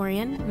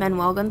Valedictorian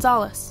Manuel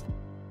Gonzalez.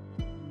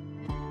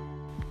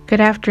 Good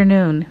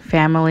afternoon,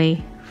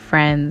 family,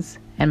 friends,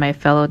 and my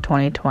fellow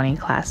 2020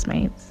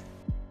 classmates.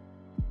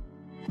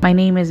 My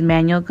name is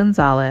Manuel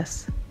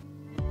Gonzalez.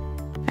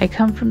 I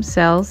come from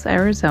Sells,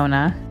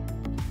 Arizona,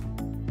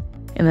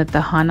 in the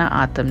Tohono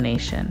O'odham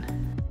Nation.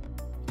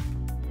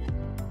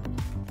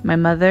 My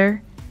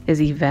mother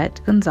is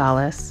Yvette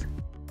Gonzalez,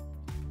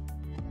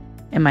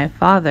 and my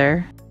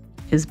father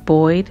is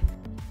Boyd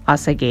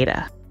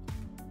Osageda.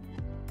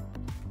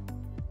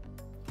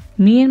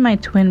 Me and my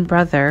twin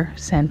brother,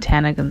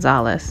 Santana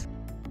Gonzalez,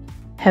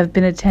 have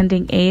been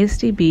attending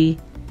ASDB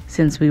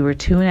since we were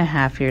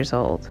 2.5 years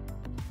old.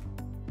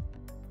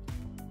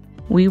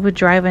 We would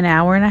drive an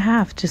hour and a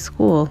half to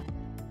school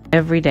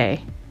every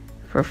day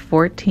for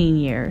 14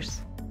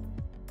 years,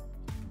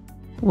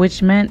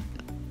 which meant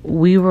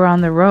we were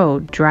on the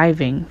road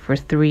driving for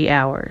 3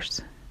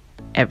 hours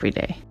every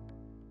day.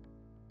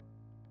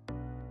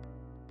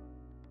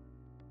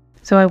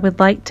 So I would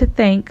like to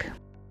thank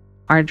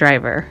our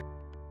driver,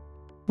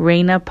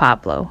 Reina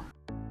Pablo,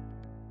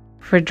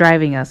 for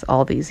driving us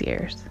all these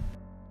years.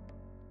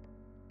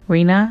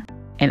 Reina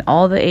and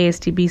all the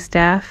ASDB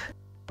staff,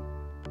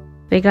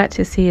 they got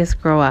to see us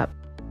grow up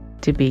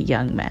to be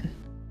young men.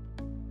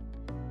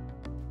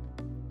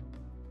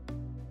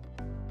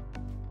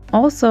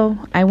 Also,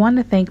 I want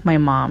to thank my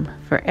mom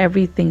for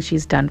everything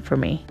she's done for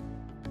me,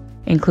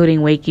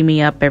 including waking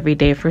me up every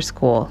day for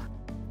school.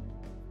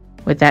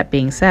 With that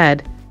being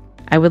said,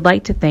 I would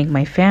like to thank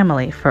my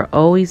family for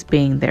always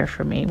being there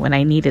for me when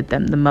I needed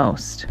them the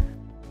most.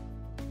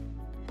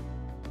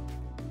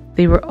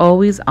 They were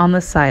always on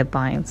the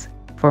sidelines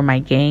for my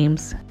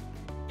games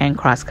and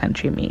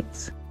cross-country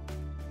meets,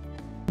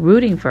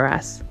 rooting for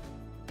us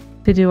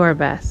to do our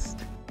best.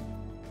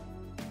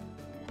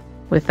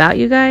 Without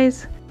you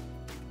guys,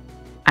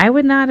 I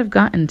would not have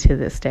gotten to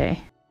this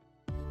day.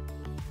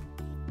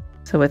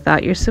 So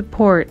without your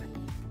support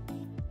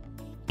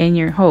and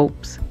your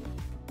hopes,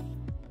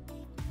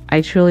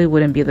 I truly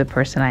wouldn't be the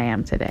person I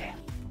am today.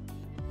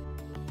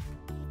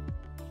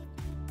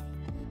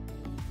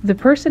 The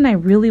person I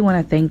really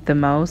want to thank the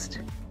most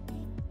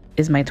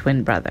is my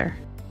twin brother.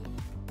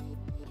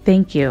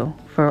 Thank you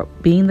for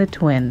being the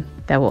twin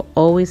that will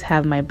always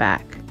have my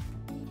back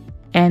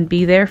and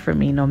be there for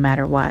me no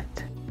matter what.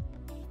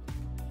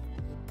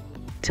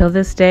 Till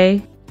this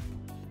day,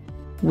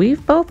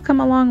 we've both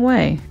come a long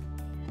way.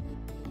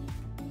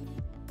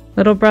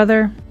 Little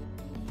brother,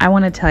 I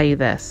want to tell you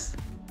this.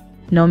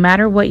 No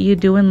matter what you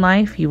do in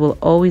life, you will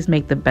always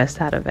make the best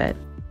out of it.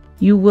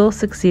 You will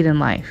succeed in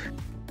life.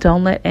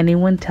 Don't let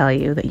anyone tell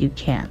you that you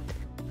can't,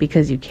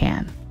 because you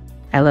can.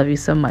 I love you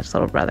so much,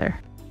 little brother.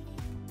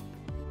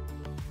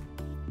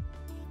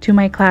 To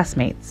my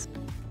classmates,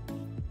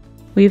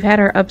 we've had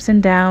our ups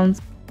and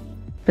downs,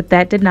 but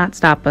that did not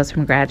stop us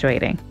from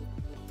graduating.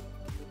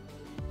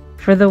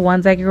 For the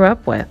ones I grew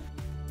up with,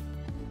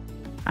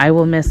 I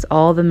will miss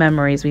all the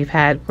memories we've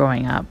had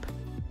growing up.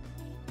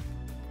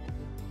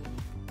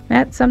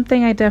 That's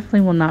something I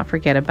definitely will not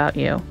forget about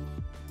you.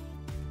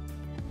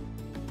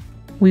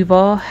 We've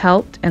all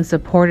helped and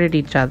supported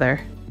each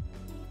other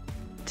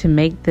to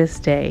make this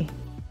day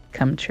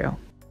come true.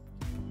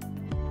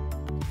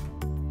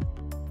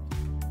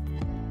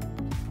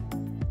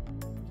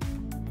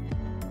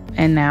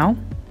 And now,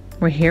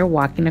 we're here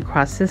walking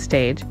across the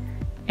stage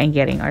and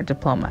getting our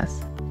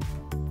diplomas.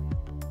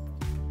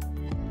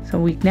 So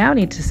we now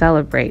need to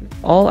celebrate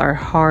all our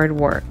hard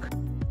work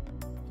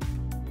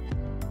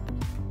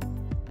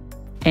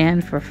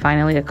and for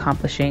finally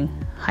accomplishing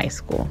high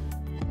school.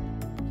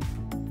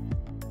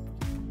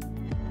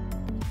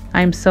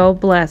 I'm so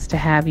blessed to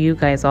have you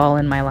guys all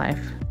in my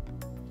life.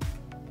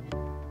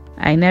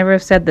 I never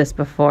have said this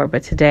before,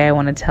 but today I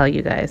want to tell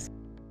you guys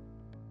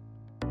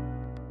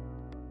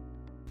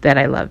that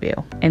I love you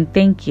and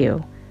thank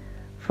you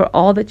for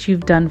all that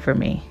you've done for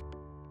me.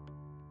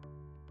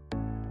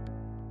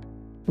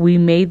 We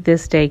made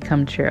this day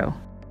come true.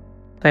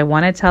 So I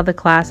want to tell the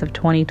class of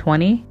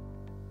 2020,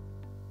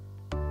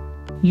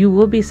 you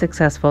will be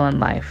successful in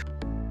life.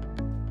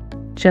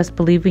 Just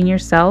believe in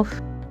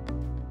yourself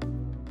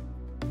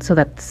so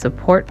that the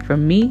support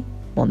from me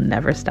will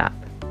never stop.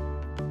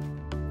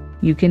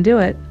 You can do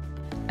it.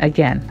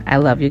 Again, I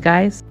love you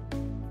guys,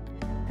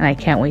 and I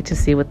can't wait to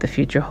see what the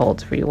future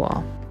holds for you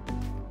all.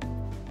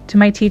 To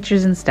my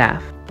teachers and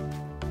staff,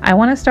 I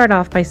want to start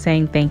off by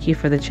saying thank you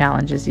for the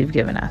challenges you've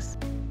given us.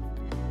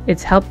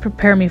 It's helped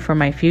prepare me for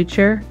my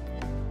future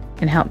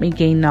and helped me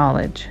gain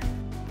knowledge.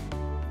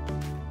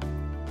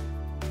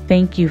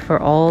 Thank you for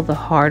all the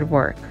hard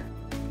work.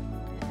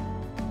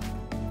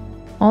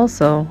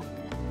 Also,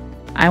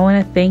 I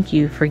want to thank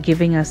you for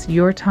giving us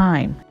your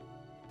time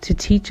to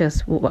teach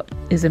us what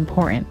is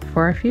important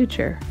for our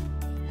future.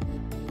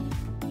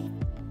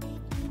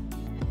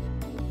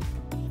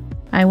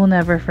 I will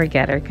never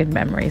forget our good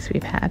memories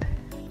we've had.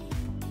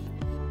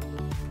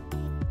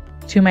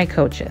 To my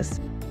coaches,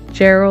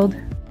 Gerald,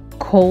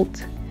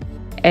 Colt,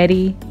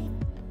 Eddie,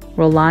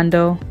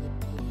 Rolando,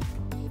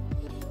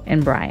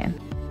 and Brian,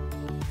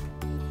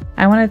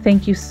 I want to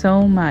thank you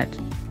so much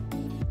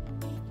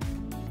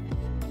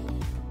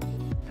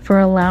for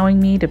allowing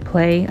me to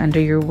play under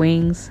your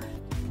wings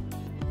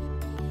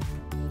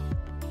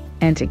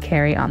and to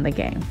carry on the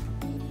game.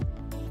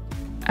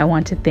 I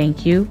want to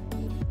thank you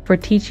for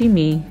teaching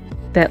me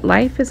that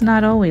life is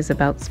not always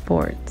about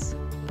sports.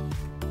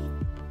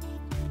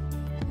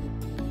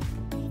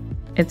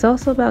 It's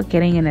also about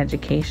getting an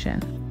education.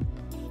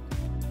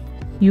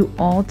 You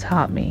all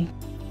taught me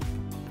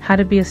how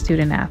to be a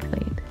student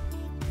athlete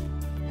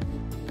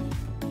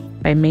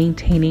by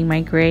maintaining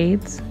my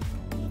grades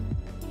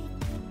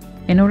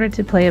in order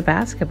to play a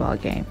basketball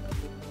game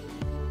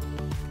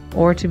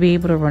or to be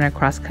able to run a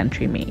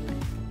cross-country meet.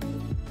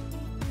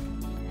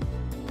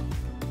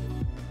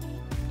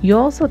 You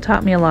also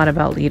taught me a lot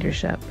about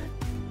leadership.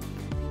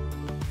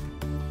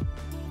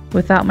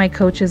 Without my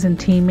coaches and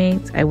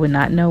teammates, I would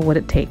not know what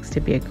it takes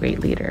to be a great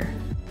leader.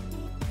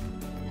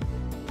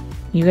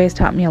 You guys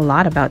taught me a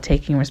lot about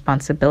taking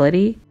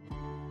responsibility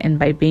and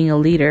by being a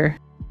leader,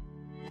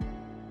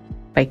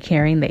 by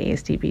carrying the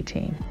ASDB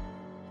team.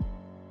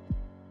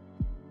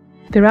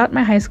 Throughout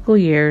my high school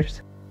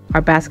years,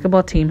 our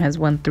basketball team has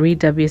won 3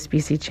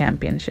 WSBC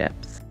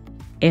championships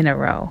in a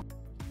row.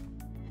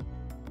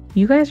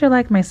 You guys are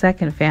like my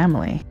second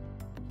family.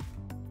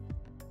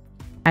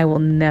 I will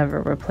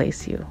never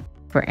replace you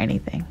for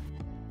anything.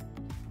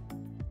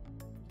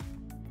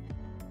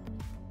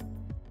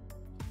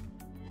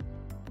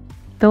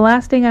 The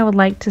last thing I would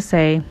like to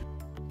say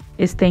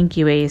is thank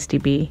you,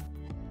 ASDB,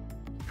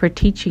 for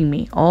teaching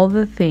me all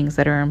the things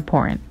that are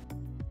important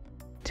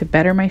to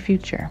better my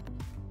future.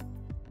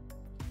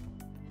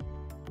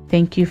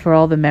 Thank you for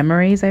all the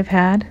memories I've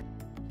had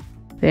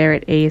there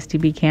at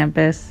ASDB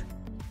campus.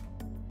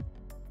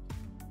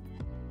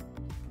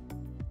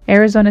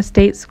 Arizona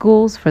State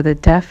Schools for the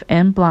Deaf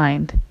and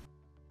Blind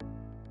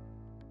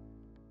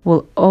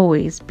will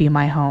always be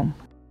my home.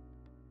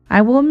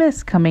 I will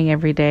miss coming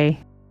every day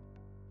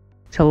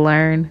to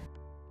learn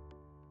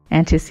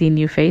and to see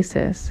new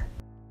faces.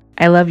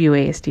 I love you,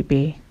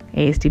 ASDB.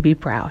 ASDB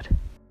proud.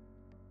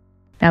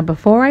 Now,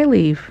 before I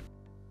leave,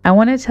 I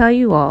want to tell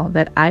you all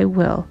that I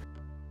will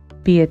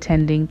be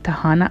attending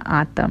Tahana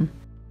Atam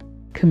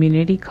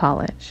Community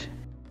College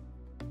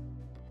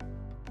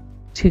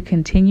to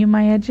continue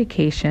my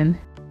education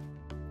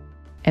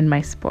and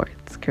my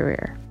sports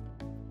career.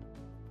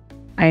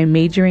 I am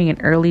majoring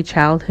in early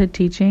childhood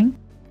teaching,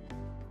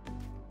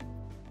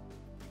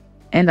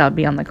 and I'll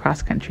be on the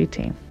cross-country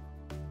team.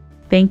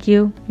 Thank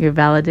you, your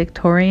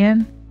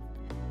valedictorian,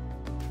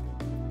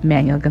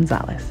 Manuel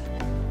Gonzalez.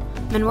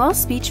 Manuel's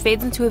speech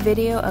fades into a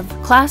video of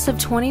Class of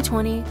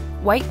 2020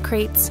 white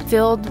crates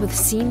filled with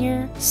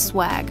senior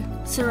swag.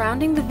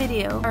 Surrounding the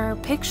video are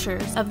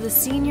pictures of the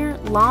senior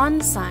lawn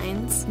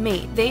signs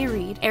made. They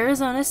read,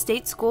 Arizona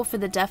State School for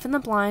the Deaf and the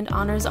Blind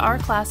honors our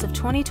class of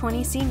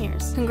 2020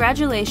 seniors.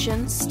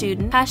 Congratulations,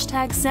 student.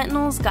 #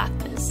 Sentinels got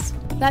this.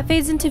 That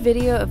fades into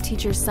video of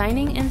teachers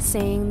signing and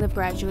saying the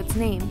graduates'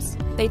 names.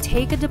 They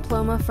take a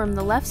diploma from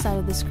the left side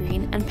of the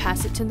screen and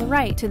pass it to the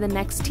right to the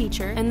next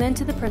teacher and then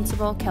to the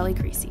principal, Kelly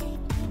Greasy.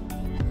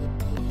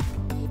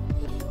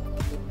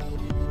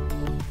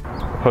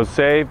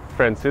 Jose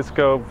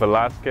Francisco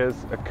Velasquez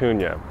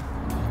Acuna.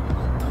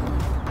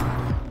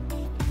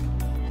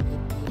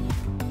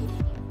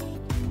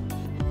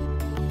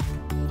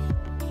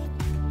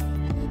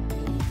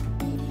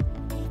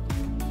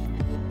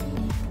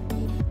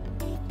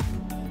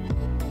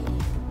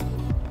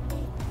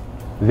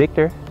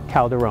 Victor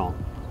Calderon.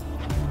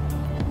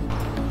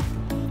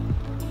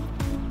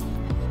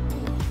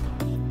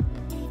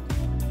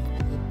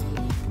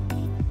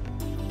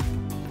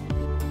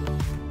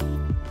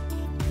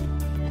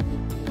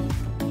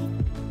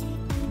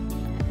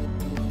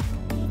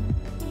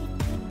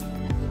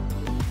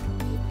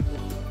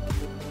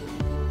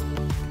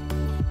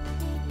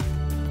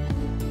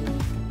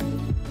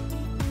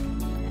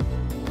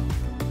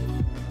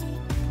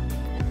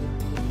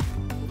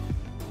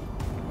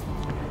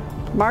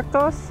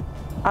 Marcos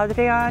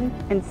Adrian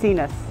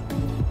Encinas.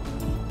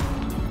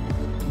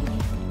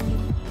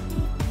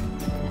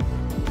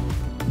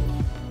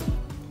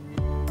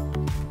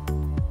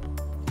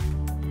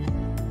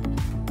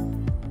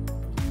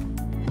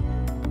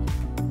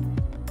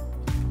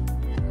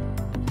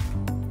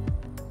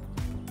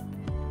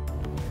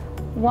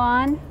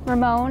 Juan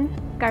Ramon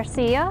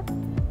Garcia.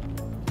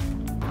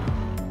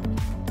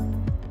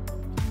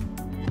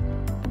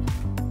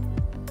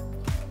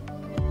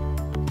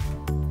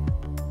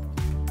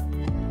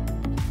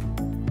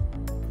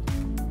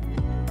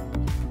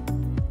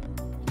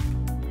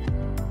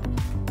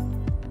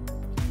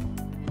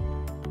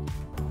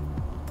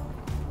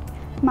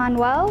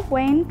 Manuel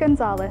Wayne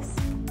Gonzalez.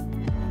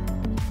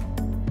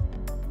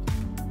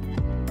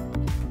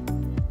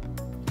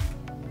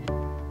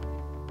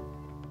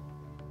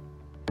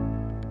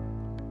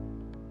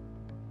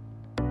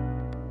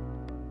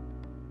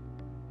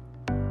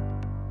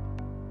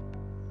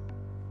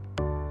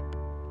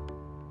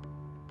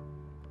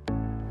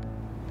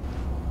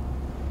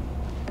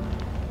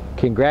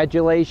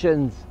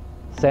 Congratulations,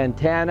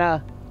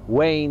 Santana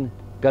Wayne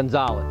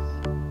Gonzalez.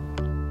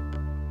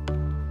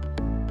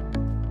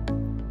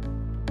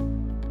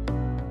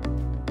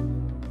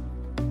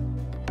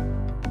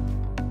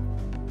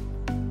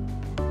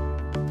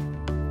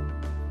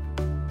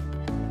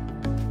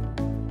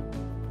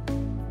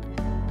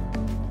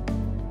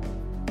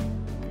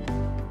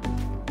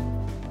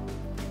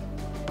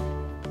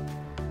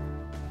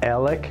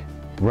 Alec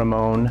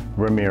Ramon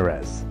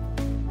Ramirez.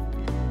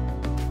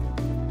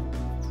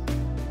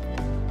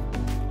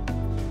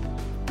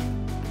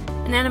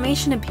 An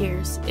animation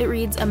appears. It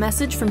reads, "A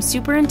message from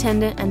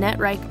Superintendent Annette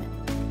Reichman."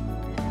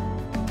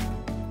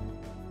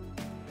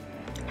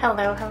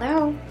 Hello,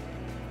 hello.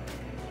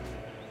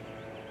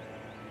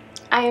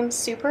 I am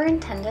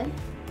Superintendent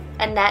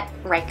Annette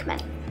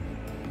Reichman.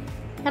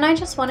 And I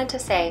just wanted to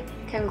say,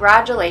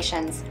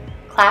 congratulations,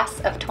 Class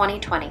of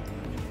 2020.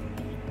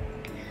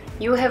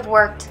 You have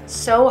worked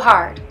so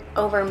hard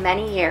over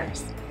many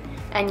years,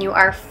 and you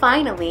are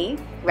finally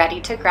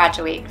ready to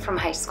graduate from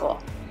high school.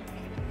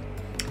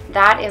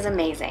 That is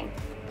amazing.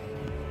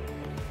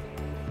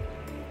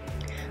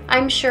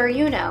 I'm sure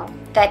you know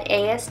that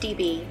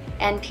ASDB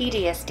and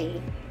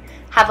PDSD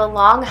have a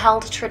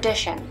long-held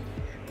tradition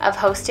of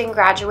hosting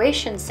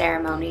graduation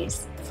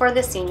ceremonies for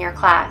the senior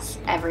class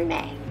every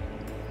May.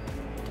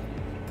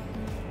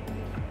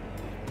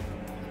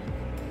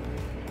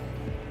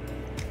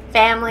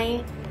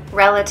 Family,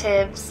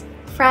 relatives,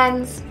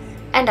 friends,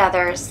 and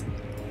others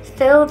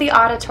fill the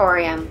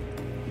auditorium,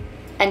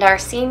 and our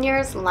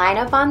seniors line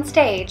up on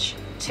stage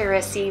to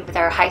receive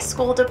their high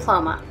school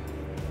diploma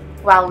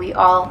while we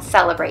all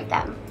celebrate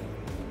them.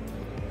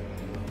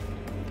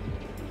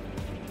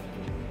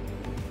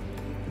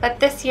 But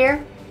this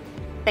year,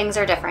 things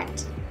are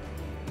different.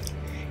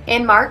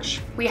 In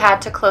March, we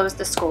had to close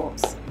the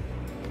schools.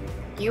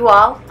 You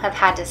all have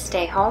had to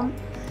stay home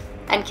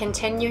and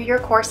continue your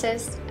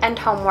courses and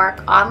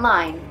homework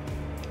online,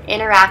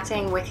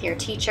 interacting with your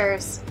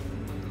teachers,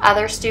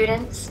 other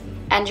students,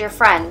 and your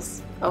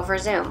friends over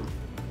Zoom.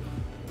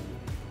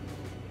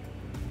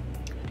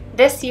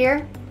 This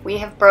year, we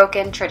have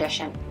broken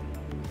tradition.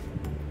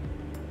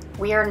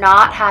 We are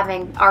not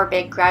having our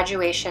big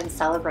graduation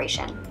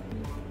celebration.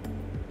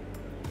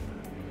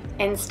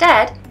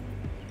 Instead,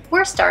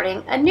 we're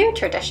starting a new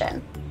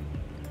tradition: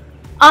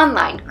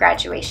 online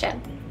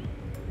graduation.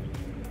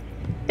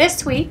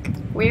 This week,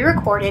 we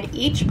recorded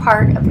each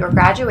part of your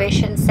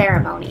graduation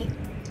ceremony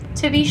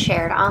to be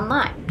shared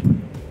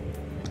online.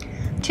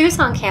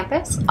 Tucson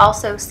campus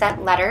also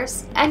sent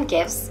letters and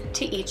gifts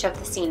to each of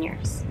the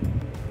seniors.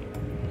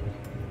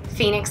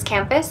 Phoenix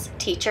campus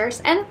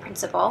teachers and the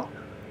principal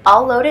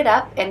all loaded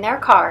up in their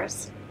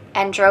cars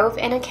and drove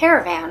in a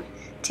caravan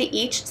to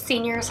each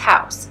senior's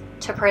house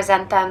to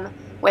present them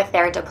with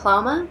their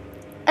diploma,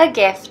 a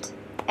gift,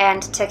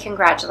 and to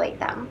congratulate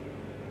them.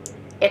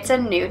 It's a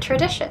new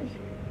tradition.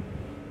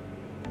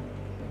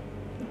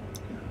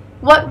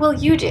 What will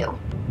you do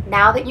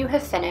now that you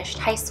have finished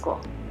high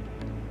school?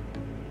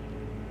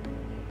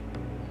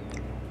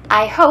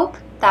 I hope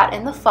that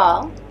in the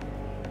fall,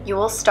 you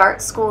will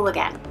start school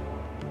again,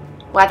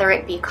 whether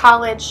it be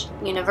college,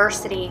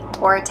 university,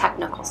 or a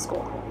technical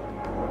school.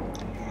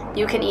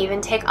 You can even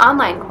take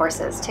online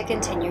courses to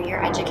continue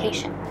your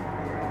education.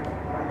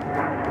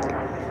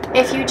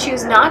 If you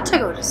choose not to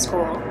go to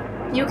school,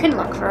 you can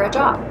look for a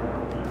job.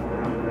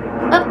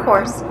 Of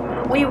course,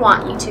 we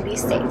want you to be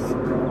safe.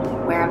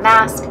 Wear a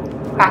mask,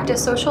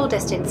 practice social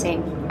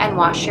distancing, and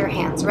wash your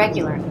hands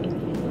regularly.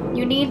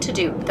 You need to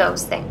do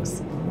those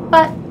things,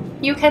 but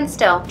you can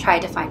still try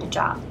to find a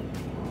job.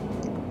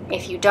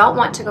 If you don't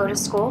want to go to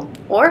school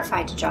or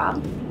find a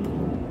job,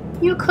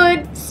 you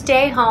could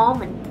stay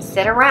home and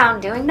sit around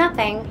doing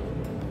nothing.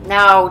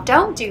 No,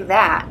 don't do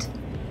that.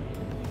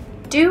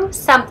 Do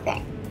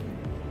something.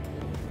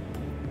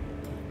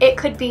 It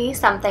could be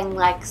something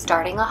like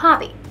starting a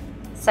hobby,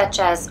 such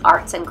as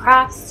arts and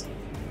crafts,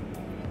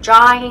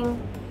 drawing,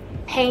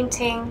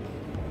 painting,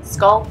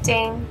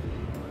 sculpting,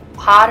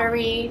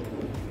 pottery,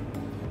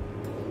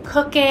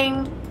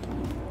 cooking,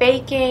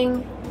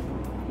 baking,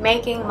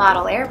 making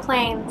model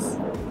airplanes.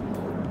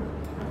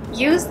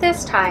 Use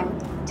this time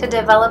to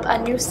develop a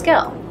new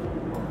skill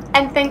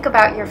and think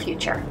about your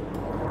future.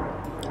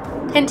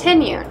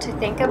 Continue to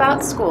think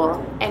about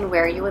school and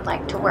where you would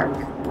like to work.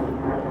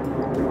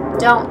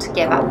 Don't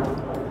give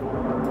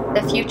up.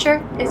 The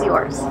future is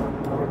yours.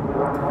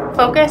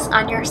 Focus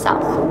on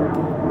yourself.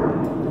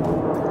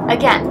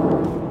 Again,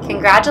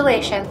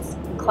 congratulations,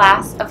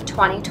 Class of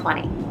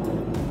 2020.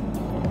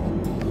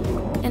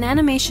 An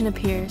animation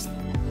appears.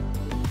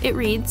 It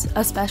reads,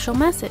 "A special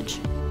message."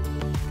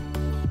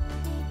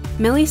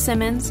 Millie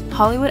Simmons,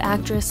 Hollywood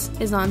actress,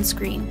 is on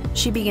screen.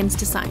 She begins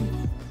to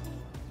sign.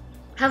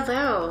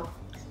 Hello.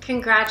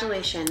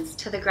 Congratulations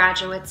to the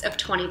graduates of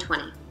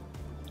 2020.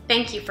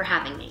 Thank you for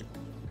having me.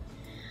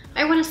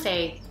 I want to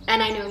say,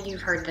 and I know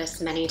you've heard this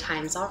many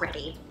times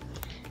already,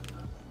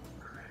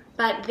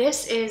 but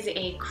this is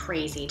a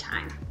crazy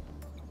time.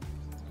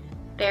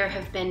 There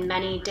have been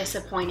many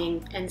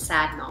disappointing and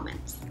sad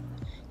moments.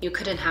 You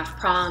couldn't have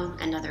prom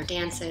and other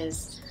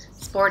dances,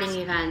 sporting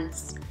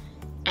events,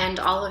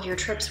 and all of your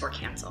trips were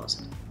canceled.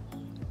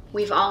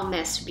 We've all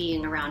missed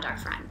being around our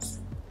friends.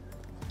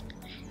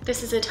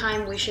 This is a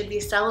time we should be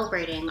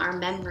celebrating our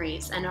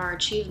memories and our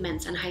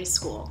achievements in high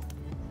school.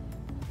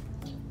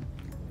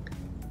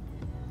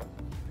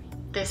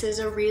 This is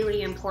a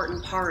really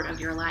important part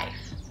of your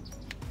life.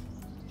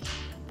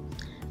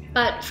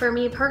 But for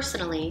me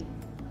personally,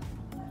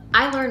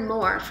 I learn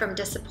more from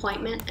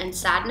disappointment and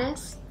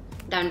sadness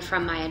than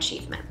from my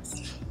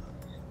achievements.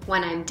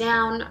 When I'm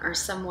down or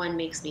someone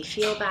makes me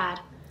feel bad,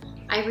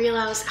 I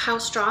realize how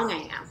strong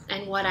I am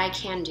and what I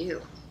can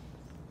do.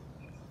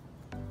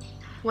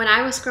 When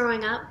I was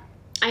growing up,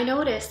 I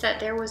noticed that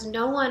there was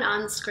no one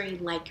on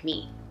screen like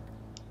me.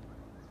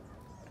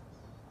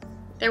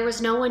 There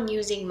was no one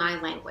using my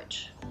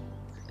language.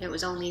 It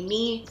was only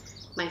me,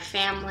 my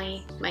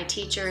family, my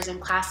teachers, and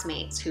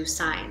classmates who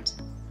signed.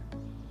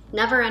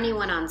 Never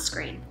anyone on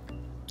screen,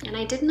 and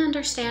I didn't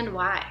understand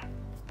why.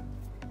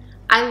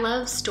 I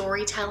love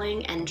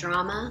storytelling and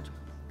drama.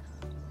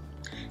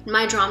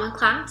 My drama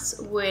class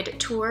would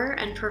tour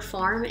and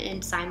perform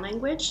in sign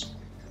language,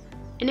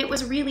 and it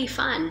was really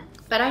fun,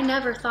 but I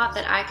never thought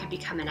that I could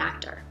become an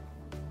actor.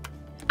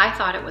 I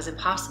thought it was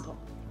impossible.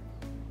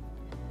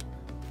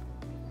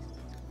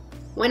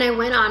 When I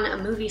went on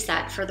a movie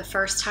set for the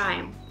first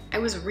time, I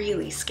was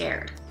really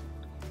scared.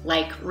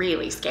 Like,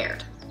 really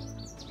scared.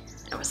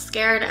 I was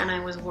scared and I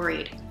was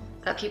worried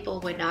that people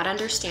would not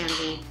understand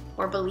me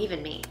or believe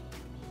in me.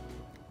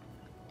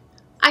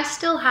 I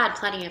still had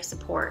plenty of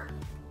support,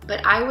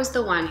 but I was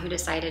the one who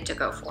decided to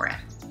go for it.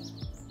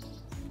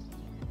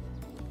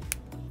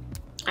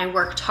 I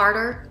worked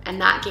harder, and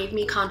that gave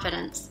me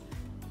confidence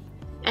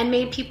and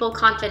made people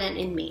confident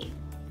in me.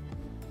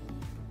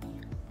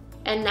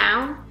 And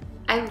now,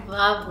 I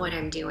love what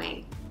I'm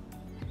doing,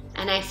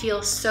 and I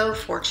feel so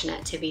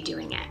fortunate to be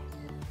doing it.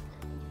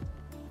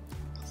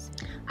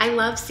 I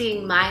love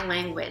seeing my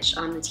language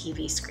on the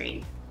TV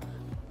screen.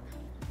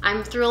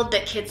 I'm thrilled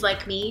that kids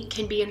like me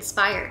can be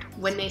inspired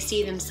when they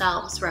see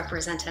themselves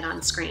represented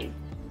on screen.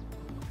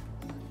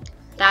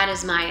 That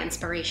is my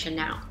inspiration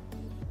now.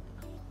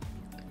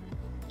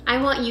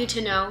 I want you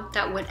to know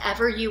that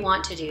whatever you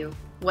want to do,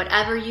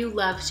 whatever you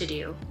love to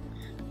do,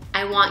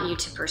 I want you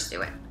to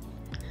pursue it.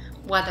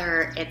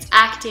 Whether it's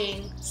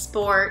acting,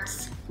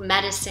 sports,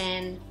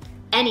 medicine,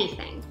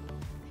 anything,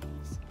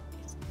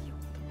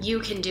 you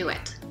can do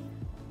it.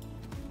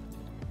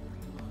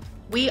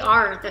 We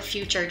are the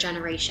future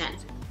generation,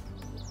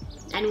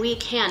 and we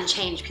can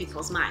change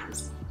people's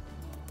minds.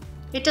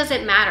 It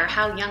doesn't matter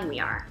how young we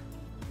are.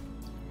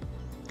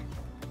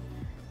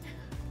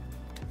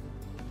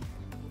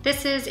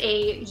 This is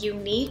a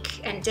unique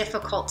and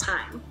difficult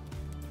time,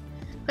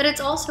 but it's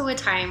also a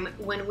time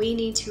when we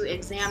need to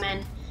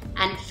examine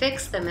and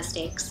fix the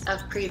mistakes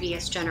of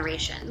previous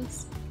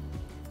generations.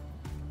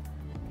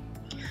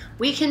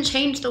 We can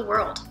change the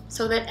world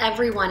so that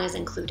everyone is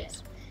included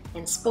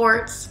in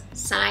sports,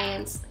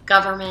 science,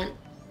 government,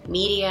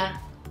 media.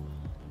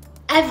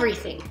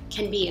 Everything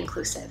can be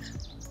inclusive.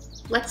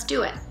 Let's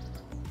do it.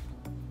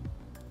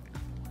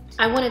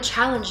 I want to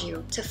challenge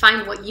you to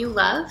find what you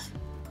love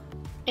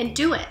and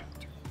do it.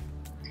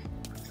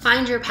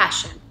 Find your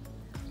passion,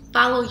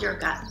 follow your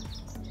gut,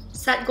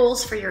 set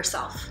goals for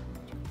yourself,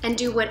 and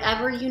do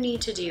whatever you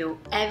need to do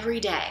every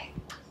day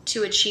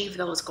to achieve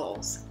those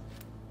goals.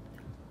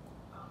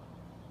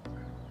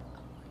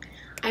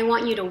 I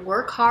want you to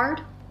work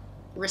hard,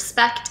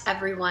 respect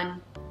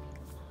everyone,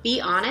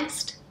 be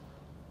honest,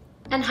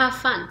 and have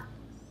fun.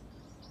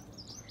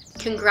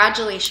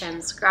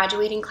 Congratulations,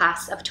 graduating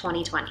class of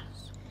 2020.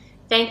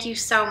 Thank you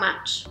so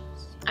much.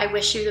 I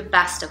wish you the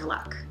best of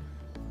luck.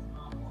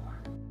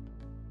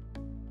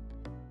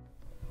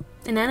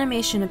 An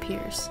animation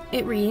appears.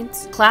 It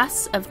reads,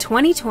 Class of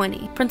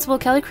 2020. Principal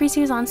Kelly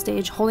Creasy is on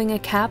stage holding a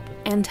cap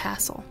and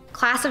tassel.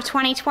 Class of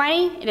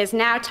 2020, it is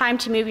now time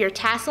to move your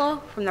tassel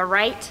from the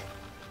right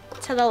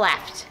to the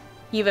left.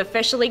 You've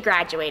officially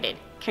graduated.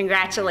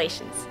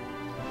 Congratulations.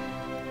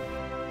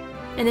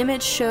 An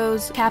image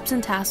shows caps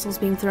and tassels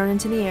being thrown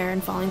into the air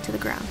and falling to the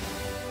ground.